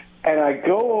old, and I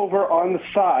go over on the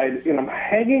side, and I'm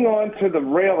hanging on to the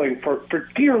railing for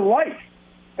dear life.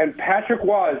 And Patrick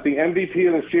Waugh is the MVP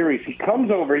of the series. He comes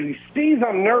over, he sees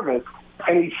I'm nervous,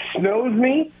 and he snows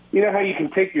me. You know how you can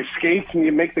take your skates and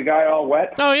you make the guy all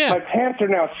wet? Oh, yeah. My pants are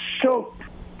now soaked.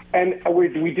 And we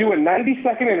do a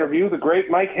 90-second interview. The great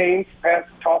Mike Haynes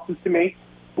tosses to me.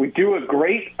 We do a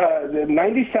great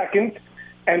 90 seconds.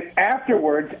 And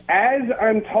afterwards, as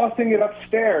I'm tossing it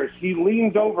upstairs, he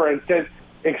leans over and says,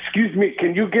 excuse me,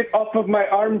 can you get off of my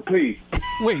arm, please?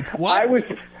 Wait,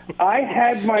 what? I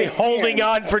had my holding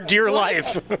on for dear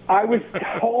life. I was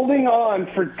holding on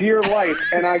for dear life,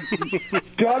 and I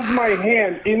dug my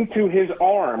hand into his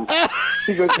arm.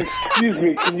 He goes, excuse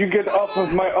me, can you get off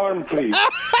of my arm, please?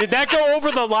 Did that go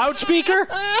over the loudspeaker?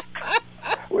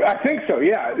 I think so,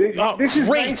 yeah. This is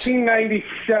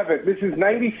 1997. This is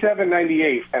 97,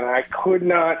 98, and I could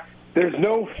not. There's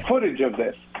no footage of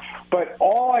this. But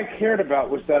all I cared about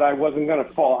was that I wasn't going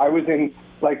to fall. I was in,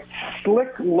 like,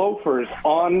 slick loafers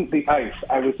on the ice.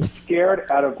 I was scared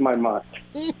out of my mind.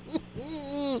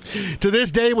 To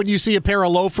this day, when you see a pair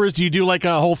of loafers, do you do, like,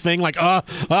 a whole thing, like,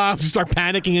 start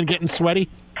panicking and getting sweaty?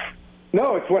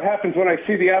 No, it's what happens when I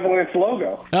see the Avalanche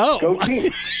logo. Oh. Go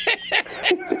team.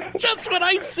 Just when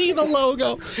I see the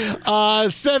logo.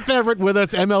 Seth Everett with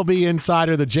us, MLB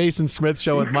Insider, the Jason Smith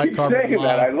Show with Mike Harmon. Saying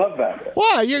that. I love that.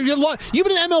 Why? You've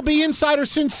been an MLB Insider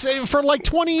since for like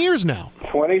 20 years now.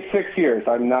 26 years.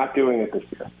 I'm not doing it this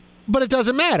year. But it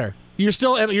doesn't matter. You're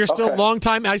still okay. long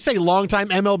time. I say long time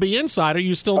MLB Insider.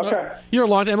 You're a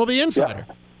long time MLB Insider.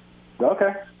 Yeah.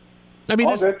 Okay. I mean,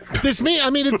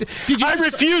 did you? I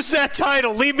refuse that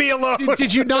title. Leave me alone.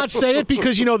 Did you not say it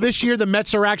because this year the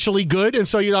Mets are actually good, and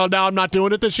so now I'm not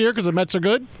doing it this year because the Mets are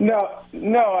good? No.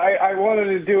 I wanted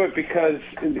to do it because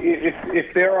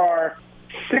if there are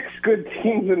 6 good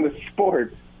teams in the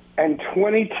sport and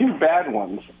 22 bad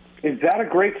ones, is that a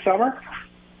great summer?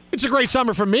 It's a great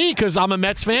summer for me because I'm a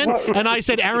Mets fan, and I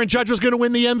said Aaron Judge was going to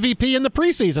win the MVP in the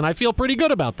preseason. I feel pretty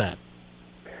good about that.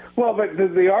 Well, but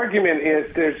the argument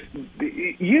is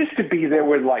it used to be there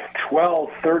were like 12,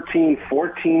 13,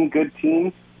 14 good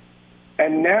teams,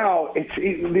 and now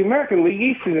the American League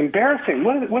East is embarrassing.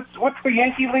 What's the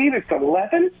Yankee lead? It's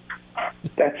 11?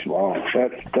 That's wrong.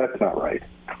 That's not right.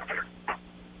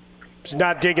 He's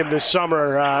not digging this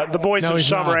summer, the boys of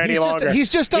summer any longer. He's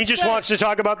just upset. He just wants to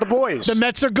talk about the boys. The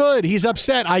Mets are good. He's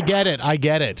upset. I get it.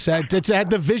 It's at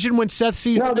the vision when Seth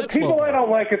sees the Mets. The people I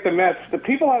don't like at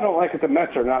the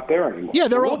Mets are not there anymore. Yeah,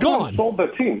 they're all gone. Sold the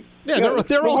team. Yeah,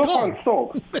 they're all gone.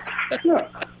 Sold. Yeah.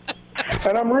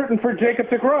 And I'm rooting for Jacob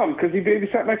deGrom because he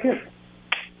babysat my kid.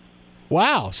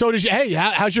 Wow. So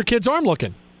how's your kid's arm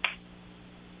looking?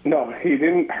 No, he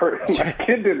didn't hurt. My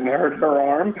kid didn't hurt her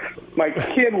arm. My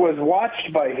kid was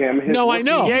watched by him. No, I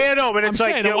know. Yeah, no, but it's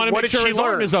I want to make sure his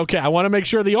arm is okay. I want to make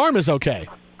sure the arm is okay.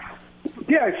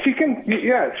 Yeah, she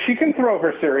can throw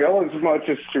her cereal as much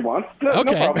as she wants. No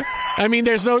problem. I mean,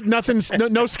 there's no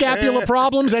scapula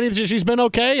problems. Anything? She's been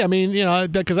okay. I mean,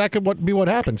 because that could be what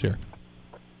happens here.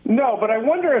 No, but I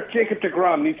wonder if Jacob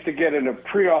deGrom needs to get a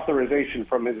pre-authorization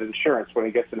from his insurance when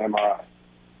he gets an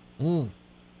MRI.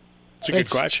 It's a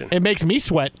good question. It makes me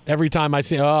sweat every time I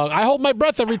see. I hold my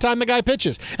breath every time the guy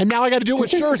pitches, and now I got to do it with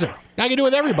Scherzer. Now I got to do it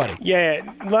with everybody. Yeah,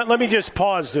 let me just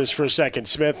pause this for a second,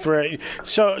 Smith.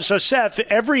 So Seth,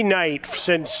 every night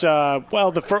since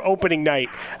the opening night,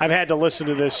 I've had to listen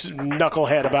to this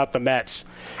knucklehead about the Mets.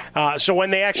 So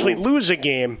when they actually lose a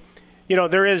game,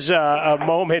 there is a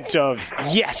moment of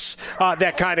yes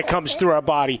that kind of comes through our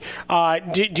body.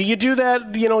 Do you do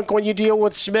that, when you deal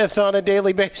with Smith on a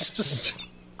daily basis?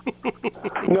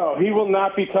 No, he will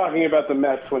not be talking about the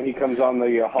Mets when he comes on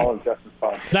the Hall of Justice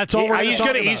podcast. That's all he's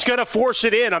going to force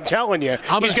it in, I'm telling you.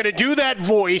 He's going to do that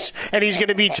voice, and he's going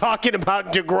to be talking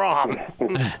about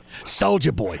DeGrom.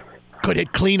 Soldier Boy could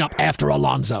hit cleanup after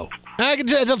Alonso.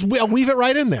 I'll weave it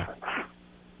right in there.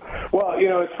 Well,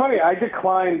 it's funny. I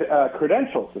declined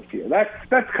credentials this year.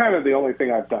 That's kind of the only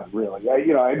thing I've done, really. I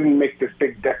didn't make this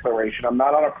big declaration. I'm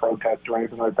not on a protest or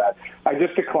anything like that. I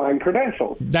just declined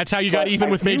credentials. That's how you got even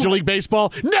with Major League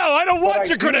Baseball? No, I don't want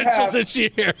your credentials this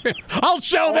year. I'll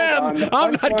show them.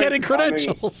 I'm not getting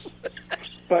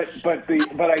credentials. But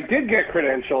I did get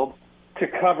credentialed to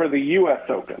cover the U.S.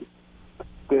 Open.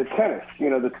 The tennis,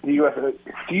 the U.S.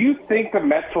 Do you think the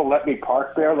Mets will let me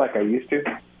park there like I used to?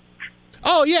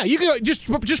 Oh yeah, you can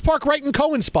just park right in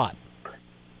Cohen's spot.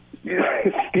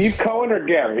 Steve Cohen or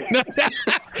Gary?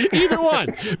 Either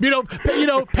one.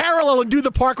 Parallel and do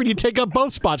the park when you take up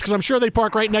both spots because I'm sure they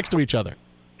park right next to each other.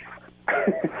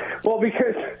 Well,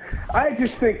 because I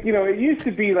just think it used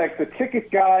to be like the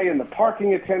ticket guy and the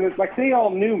parking attendants, like they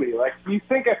all knew me. Like you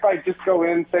think if I just go in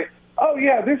and say, "Oh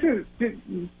yeah, this is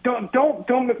don't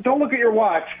look at your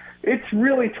watch. It's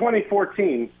really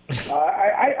 2014.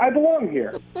 I belong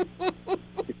here." You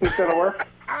think that'll work?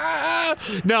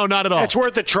 No, not at all. It's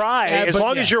worth a try as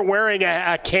long as you're wearing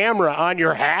a camera on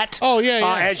your hat. Oh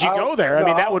yeah. As you go there,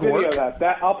 that would work.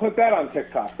 I'll put that on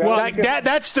TikTok.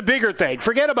 That's the bigger thing.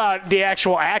 Forget about the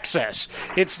actual access.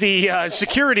 It's the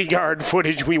security guard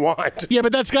footage we want. Yeah,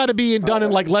 but that's got to be done in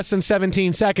like less than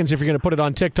 17 seconds if you're going to put it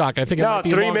on TikTok. I think it might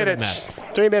be 3 longer minutes. than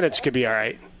that. 3 minutes could be all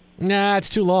right. Nah, it's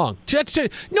too long.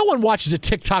 No one watches a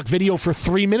TikTok video for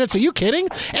 3 minutes. Are you kidding?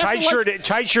 Tight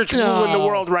shirt's ruling the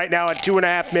world right now at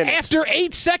 2.5 minutes. After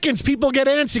 8 seconds, people get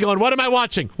antsy going, what am I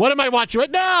watching? What am I watching?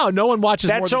 No one watches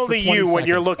That's more than only for 20 you seconds. when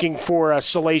you're looking for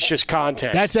salacious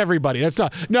content. That's everybody. That's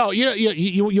not. No,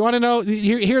 you want to know?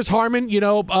 Here's Harmon,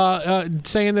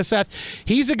 saying this, Seth.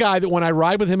 He's a guy that when I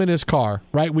ride with him in his car,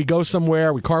 right, we go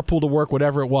somewhere, we carpool to work,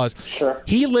 whatever it was. Sure.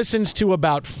 He listens to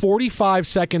about 45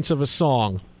 seconds of a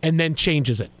song and then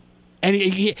changes it. And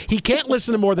he can't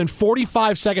listen to more than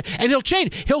 45 seconds. And he'll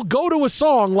change. He'll go to a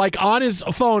song, like on his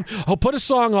phone. He'll put a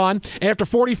song on. And after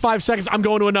 45 seconds, I'm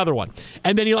going to another one.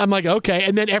 And then I'm like, okay.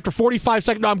 And then after 45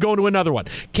 seconds, I'm going to another one.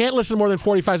 Can't listen more than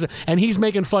 45 seconds. And he's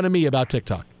making fun of me about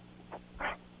TikTok.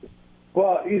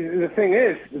 Well, the thing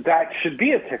is, that should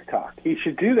be a TikTok. He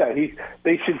should do that.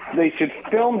 They should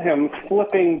film him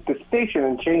flipping the station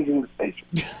and changing the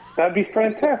station. That'd be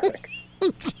fantastic.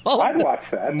 I'd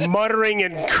watch that. Muttering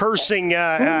and cursing.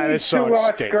 This song to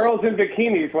watch stinks. girls in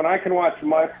bikinis when I can watch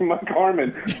Mike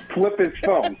Harmon flip his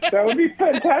phone. That would be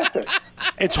fantastic.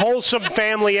 It's wholesome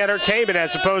family entertainment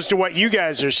as opposed to what you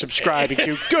guys are subscribing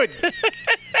to. Good.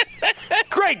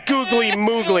 Great googly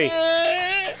moogly.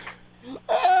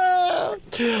 By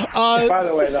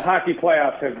the way, the hockey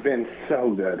playoffs have been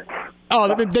so good. Oh,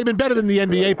 they've been better than the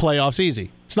NBA playoffs. Easy.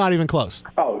 It's not even close.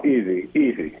 Oh,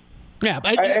 easy. Yeah,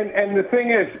 and the thing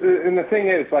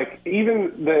is, like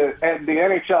even the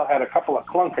NHL had a couple of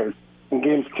clunkers in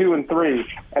games 2 and 3,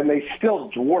 and they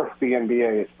still dwarf the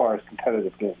NBA as far as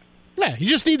competitive games. Yeah, you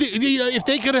just need if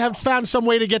they could have found some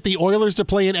way to get the Oilers to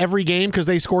play in every game because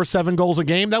they score 7 goals a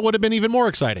game, that would have been even more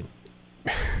exciting.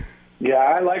 Yeah,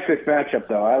 I like this matchup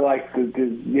though. I like the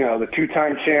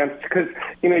 2-time champs because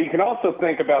you can also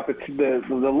think about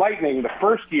the Lightning. The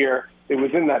first year it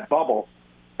was in that bubble.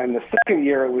 And the second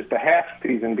year, it was the half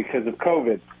season because of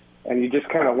COVID. And you just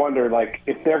kind of wonder, like,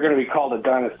 if they're going to be called a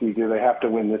dynasty, do they have to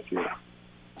win this year?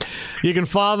 You can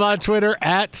follow him on Twitter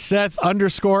at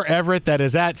Seth_Everett. That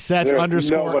is at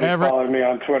Seth_Everett. Nobody following me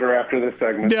on Twitter after this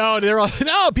segment. No,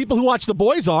 people who watch the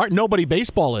boys aren't. Nobody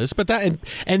baseball is, but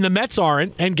and the Mets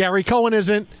aren't, and Gary Cohen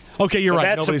isn't. Okay, you're right.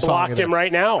 That's Nobody's blocked him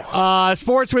right now.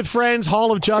 Sports with Friends,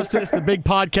 Hall of Justice, the big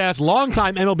podcast,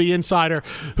 longtime MLB insider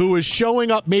who is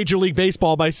showing up Major League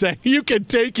Baseball by saying, you can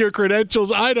take your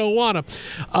credentials. I don't want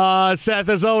them. Seth,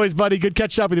 as always, buddy, good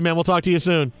catching up with you, man. We'll talk to you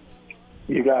soon.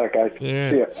 You got it, guys.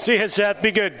 Yeah. See you, Seth.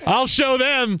 Be good. I'll show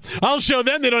them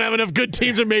they don't have enough good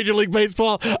teams in Major League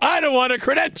Baseball. I don't want a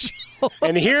credential.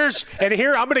 And here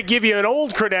I'm going to give you an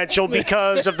old credential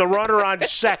because of the runner on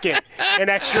second in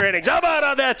extra innings. How about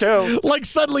on that too? Like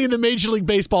suddenly in the Major League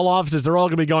Baseball offices, they're all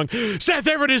going to be going, Seth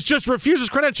Everett is just refuses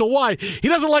credential. Why? He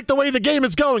doesn't like the way the game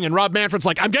is going. And Rob Manfred's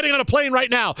like, I'm getting on a plane right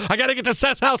now. I got to get to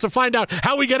Seth's house to find out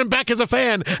how we get him back as a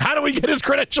fan. How do we get his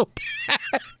credential back?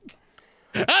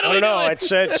 I don't know.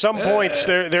 It's at some points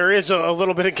there is a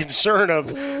little bit of concern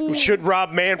of should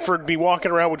Rob Manfred be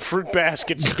walking around with fruit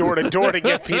baskets door to door to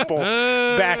get people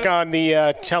back on the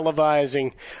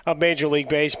televising of Major League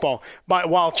Baseball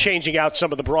while changing out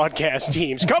some of the broadcast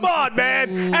teams. Come on,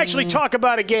 man. Actually talk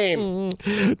about a game.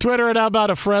 Twitter at How About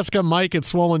a Fresca. Mike at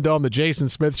Swollen Dome, the Jason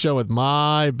Smith Show with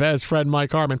my best friend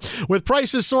Mike Harmon. With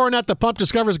prices soaring at the pump,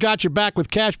 Discover's got your back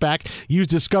with cash back. Use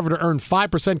Discover to earn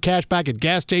 5% cash back at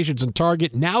gas stations and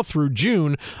Target now through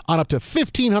June on up to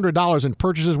 $1,500 in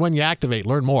purchases when you activate.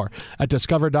 Learn more at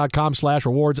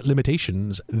discover.com/rewards.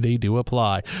 Limitations, they do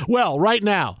apply. Well, right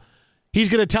now, he's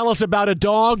going to tell us about a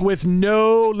dog with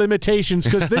no limitations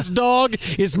because this dog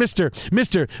is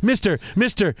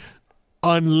Mr.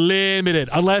 Unlimited,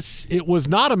 unless it was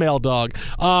not a male dog.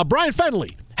 Brian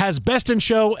Fenley has Best in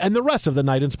Show and the rest of the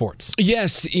night in sports.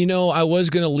 Yes, I was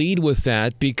going to lead with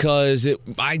that because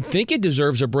I think it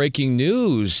deserves a breaking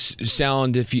news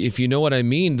sound, if you know what I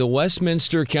mean. The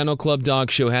Westminster Kennel Club Dog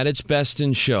Show had its Best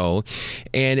in Show,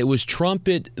 and it was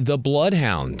Trumpet the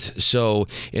Bloodhound. So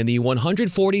in the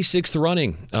 146th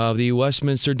running of the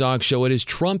Westminster Dog Show, it is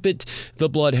Trumpet the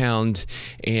Bloodhound,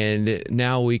 and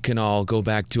now we can all go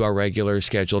back to our regular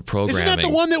scheduled programming. Isn't that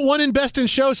the one that won in Best in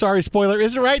Show? Sorry, spoiler.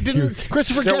 Is it right? Didn't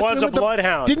Christopher There was a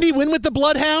Bloodhound. Didn't he win with the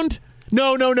Bloodhound?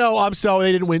 No. I'm sorry,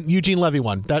 they didn't win. Eugene Levy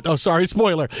won. Sorry,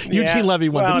 spoiler. Eugene Levy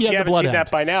won. Well, but he you had the haven't seen Bloodhound.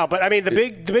 that by now. But I mean, the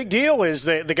big deal is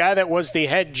the guy that was the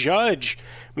head judge.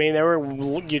 I mean,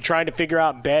 you're trying to figure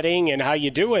out betting and how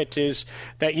you do it is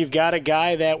that you've got a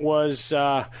guy that was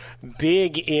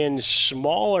big in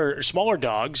smaller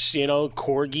dogs,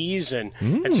 corgis and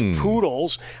some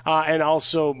poodles, and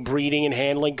also breeding and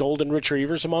handling golden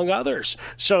retrievers, among others.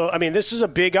 So, I mean, this is a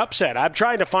big upset. I'm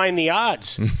trying to find the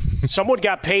odds. Someone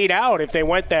got paid out if they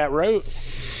went that route.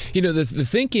 The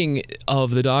thinking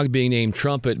of the dog being named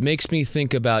Trumpet makes me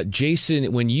think about,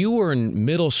 Jason, when you were in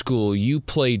middle school, you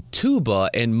played tuba,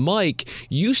 and Mike,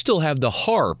 you still have the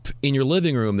harp in your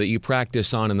living room that you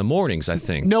practice on in the mornings, I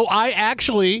think. No, I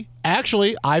actually,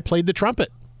 I played the trumpet.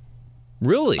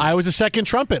 Really? I was a second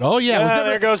trumpet. Oh, yeah.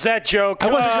 There goes that joke.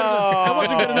 I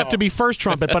wasn't good enough to be first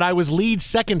trumpet, but I was lead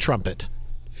second trumpet.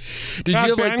 Did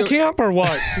you have band camp or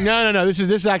what? No. This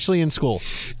is actually in school.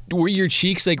 Were your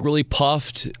cheeks really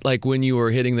puffed when you were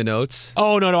hitting the notes?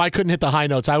 Oh no, I couldn't hit the high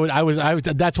notes. I was.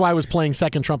 That's why I was playing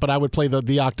second trumpet. I would play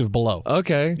the octave below.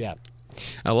 Okay. Yeah.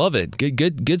 I love it.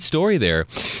 Good story there.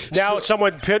 Now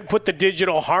someone put the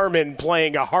digital Harmon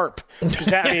playing a harp.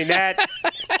 That.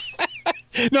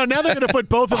 No, now they're going to put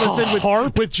both of us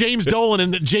in with James Dolan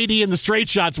and JD in the straight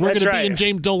shots. We're going to be in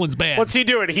James Dolan's band. What's he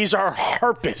doing? He's our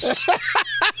harpist.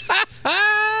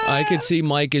 I could see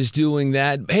Mike is doing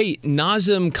that. Hey,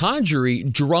 Nazem Kadri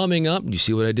drumming up. You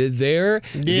see what I did there?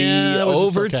 Yeah, the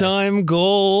overtime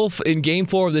goal in Game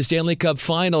 4 of the Stanley Cup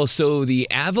Final. So the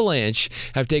Avalanche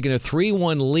have taken a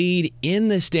 3-1 lead in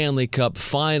the Stanley Cup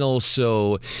Final.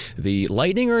 So the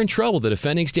Lightning are in trouble. The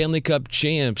defending Stanley Cup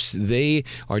champs, they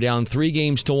are down 3-1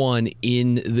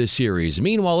 in the series.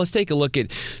 Meanwhile, let's take a look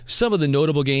at some of the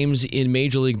notable games in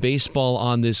Major League Baseball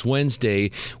on this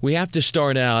Wednesday. We have to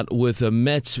start out with a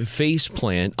Mets face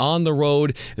plant. On the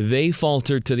road, they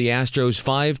faltered to the Astros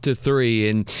 5-3,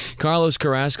 and Carlos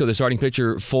Carrasco, the starting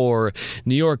pitcher for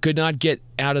New York, could not get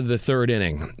out of the third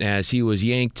inning as he was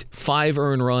yanked. 5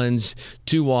 earned runs,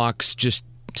 2 walks, just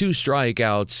 2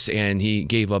 strikeouts, and he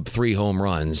gave up 3 home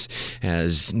runs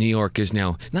as New York is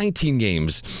now 19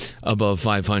 games above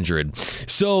 500.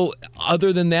 So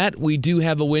other than that, we do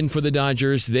have a win for the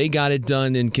Dodgers. They got it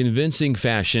done in convincing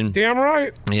fashion. Damn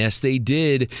right. Yes, they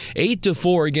did.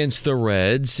 8-4 against the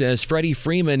Reds as Freddie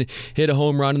Freeman hit a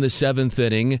home run in the 7th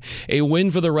inning. A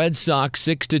win for the Red Sox,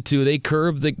 6-2. They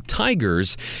curbed the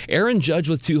Tigers. Aaron Judge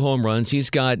with 2 home runs. He's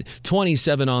got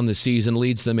 27 on the season,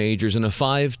 leads the majors in a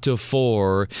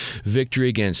 5-4 victory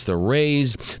against the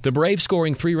Rays. The Braves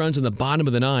scoring 3 runs in the bottom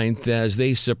of the 9th as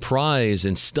they surprise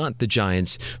and stunt the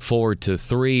Giants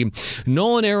 4-3.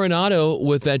 Nolan Arenado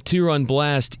with that 2-run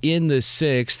blast in the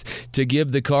 6th to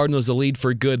give the Cardinals the lead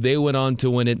for good. They went on to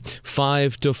win it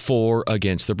 5-4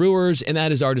 against the Brewers, and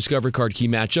that is our Discover Card Key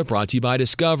matchup brought to you by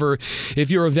Discover. If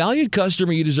you're a valued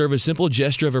customer, you deserve a simple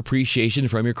gesture of appreciation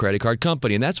from your credit card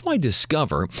company, and that's why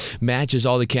Discover matches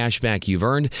all the cash back you've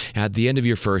earned at the end of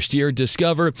your first year.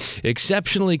 Discover,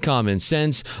 exceptionally common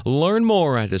sense. Learn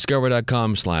more at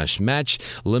discover.com/match.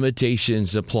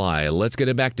 Limitations apply. Let's get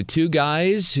it back to 2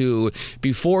 guys who,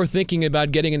 before thinking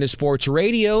about getting into sports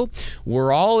radio,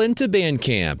 were all into band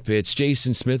camp. It's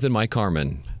Jason Smith and Mike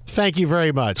Harmon. Thank you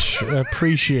very much.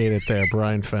 Appreciate it there,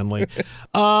 Brian Fenley.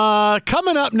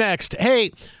 Coming up next,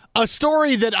 hey, a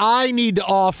story that I need to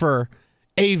offer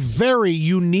a very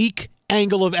unique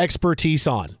angle of expertise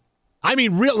on. I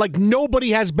mean,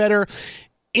 nobody has better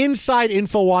inside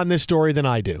info on this story than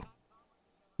I do.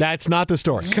 That's not the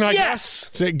story. Can I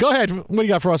guess? Go ahead. What do you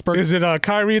got for us, Bert? Is it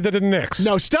Kyrie to the Knicks?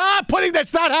 No, stop putting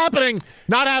that's not happening.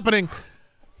 Not happening.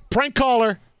 Prank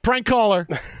caller.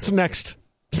 It's next.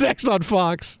 It's next on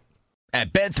Fox.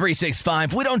 At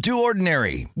Bet365, we don't do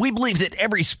ordinary. We believe that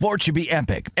every sport should be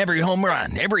epic. Every home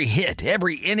run, every hit,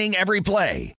 every inning, every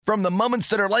play. From the moments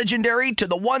that are legendary to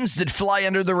the ones that fly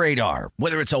under the radar.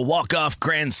 Whether it's a walk-off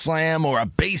grand slam or a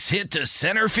base hit to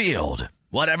center field.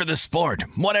 Whatever the sport,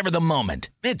 whatever the moment.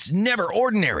 It's never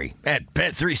ordinary at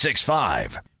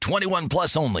Bet365. 21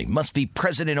 plus only. Must be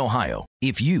present in Ohio.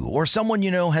 If you or someone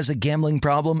you know has a gambling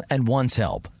problem and wants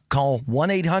help, call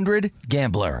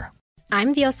 1-800-GAMBLER.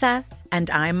 I'm Diosa. And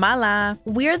I'm Mala.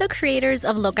 We're the creators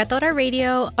of Locatora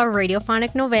Radio, a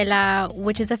radiophonic novela,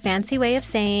 which is a fancy way of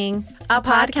saying a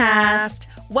podcast.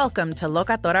 Welcome to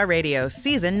Locatora Radio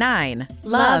Season 9.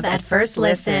 Love at First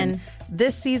Listen.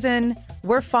 This season,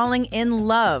 we're falling in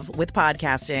love with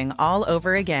podcasting all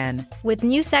over again. With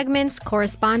new segments,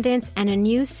 correspondence, and a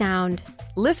new sound.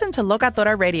 Listen to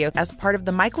Locatora Radio as part of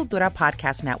the Michael Dura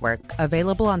Podcast Network.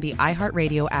 Available on the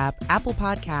iHeartRadio app, Apple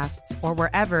Podcasts, or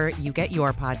wherever you get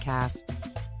your podcasts.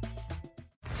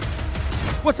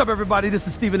 What's up, everybody? This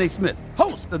is Stephen A. Smith,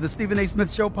 host of the Stephen A.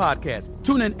 Smith Show podcast.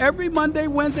 Tune in every Monday,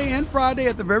 Wednesday, and Friday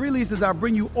at the very least as I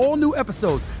bring you all new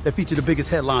episodes that feature the biggest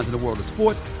headlines in the world of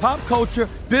sports, pop culture,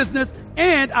 business,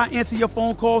 and I answer your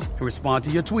phone calls and respond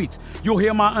to your tweets. You'll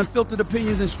hear my unfiltered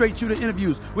opinions and straight-shooter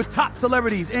interviews with top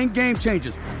celebrities and game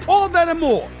changers. All that and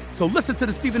more. So listen to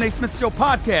the Stephen A. Smith Show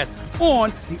podcast on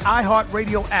the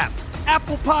iHeartRadio app,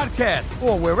 Apple Podcasts,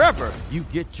 or wherever you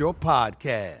get your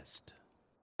podcast.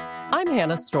 I'm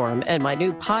Hannah Storm, and my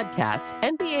new podcast,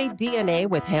 NBA DNA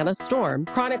with Hannah Storm,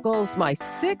 chronicles my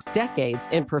 6 decades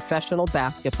in professional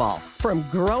basketball. From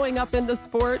growing up in the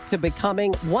sport to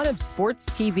becoming one of sports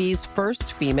TV's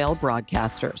first female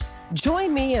broadcasters.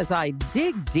 Join me as I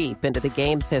dig deep into the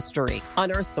game's history,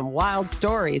 unearth some wild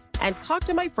stories, and talk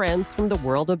to my friends from the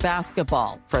world of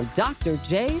basketball, from Dr.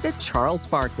 J to Charles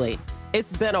Barkley.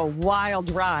 It's been a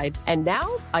wild ride, and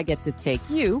now I get to take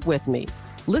you with me.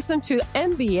 Listen to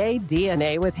NBA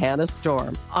DNA with Hannah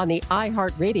Storm on the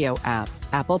iHeartRadio app,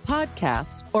 Apple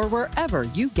Podcasts, or wherever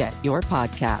you get your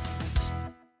podcasts.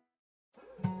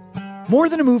 More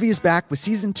Than a Movie is back with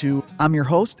Season 2. I'm your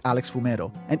host, Alex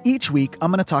Fumero, and each week I'm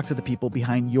going to talk to the people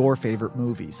behind your favorite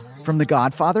movies. From The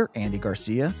Godfather, Andy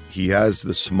Garcia. He has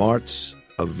the smarts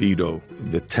of Vito,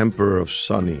 the temper of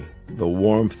Sonny, the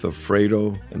warmth of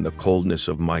Fredo, and the coldness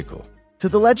of Michael. To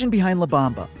the legend behind La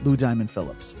Bamba, Lou Diamond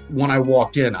Phillips. When I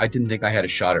walked in, I didn't think I had a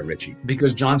shot at Richie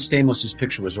because John Stamos'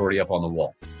 picture was already up on the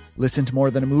wall. Listen to More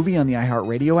Than a Movie on the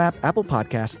iHeartRadio app, Apple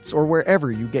Podcasts, or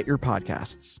wherever you get your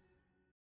podcasts.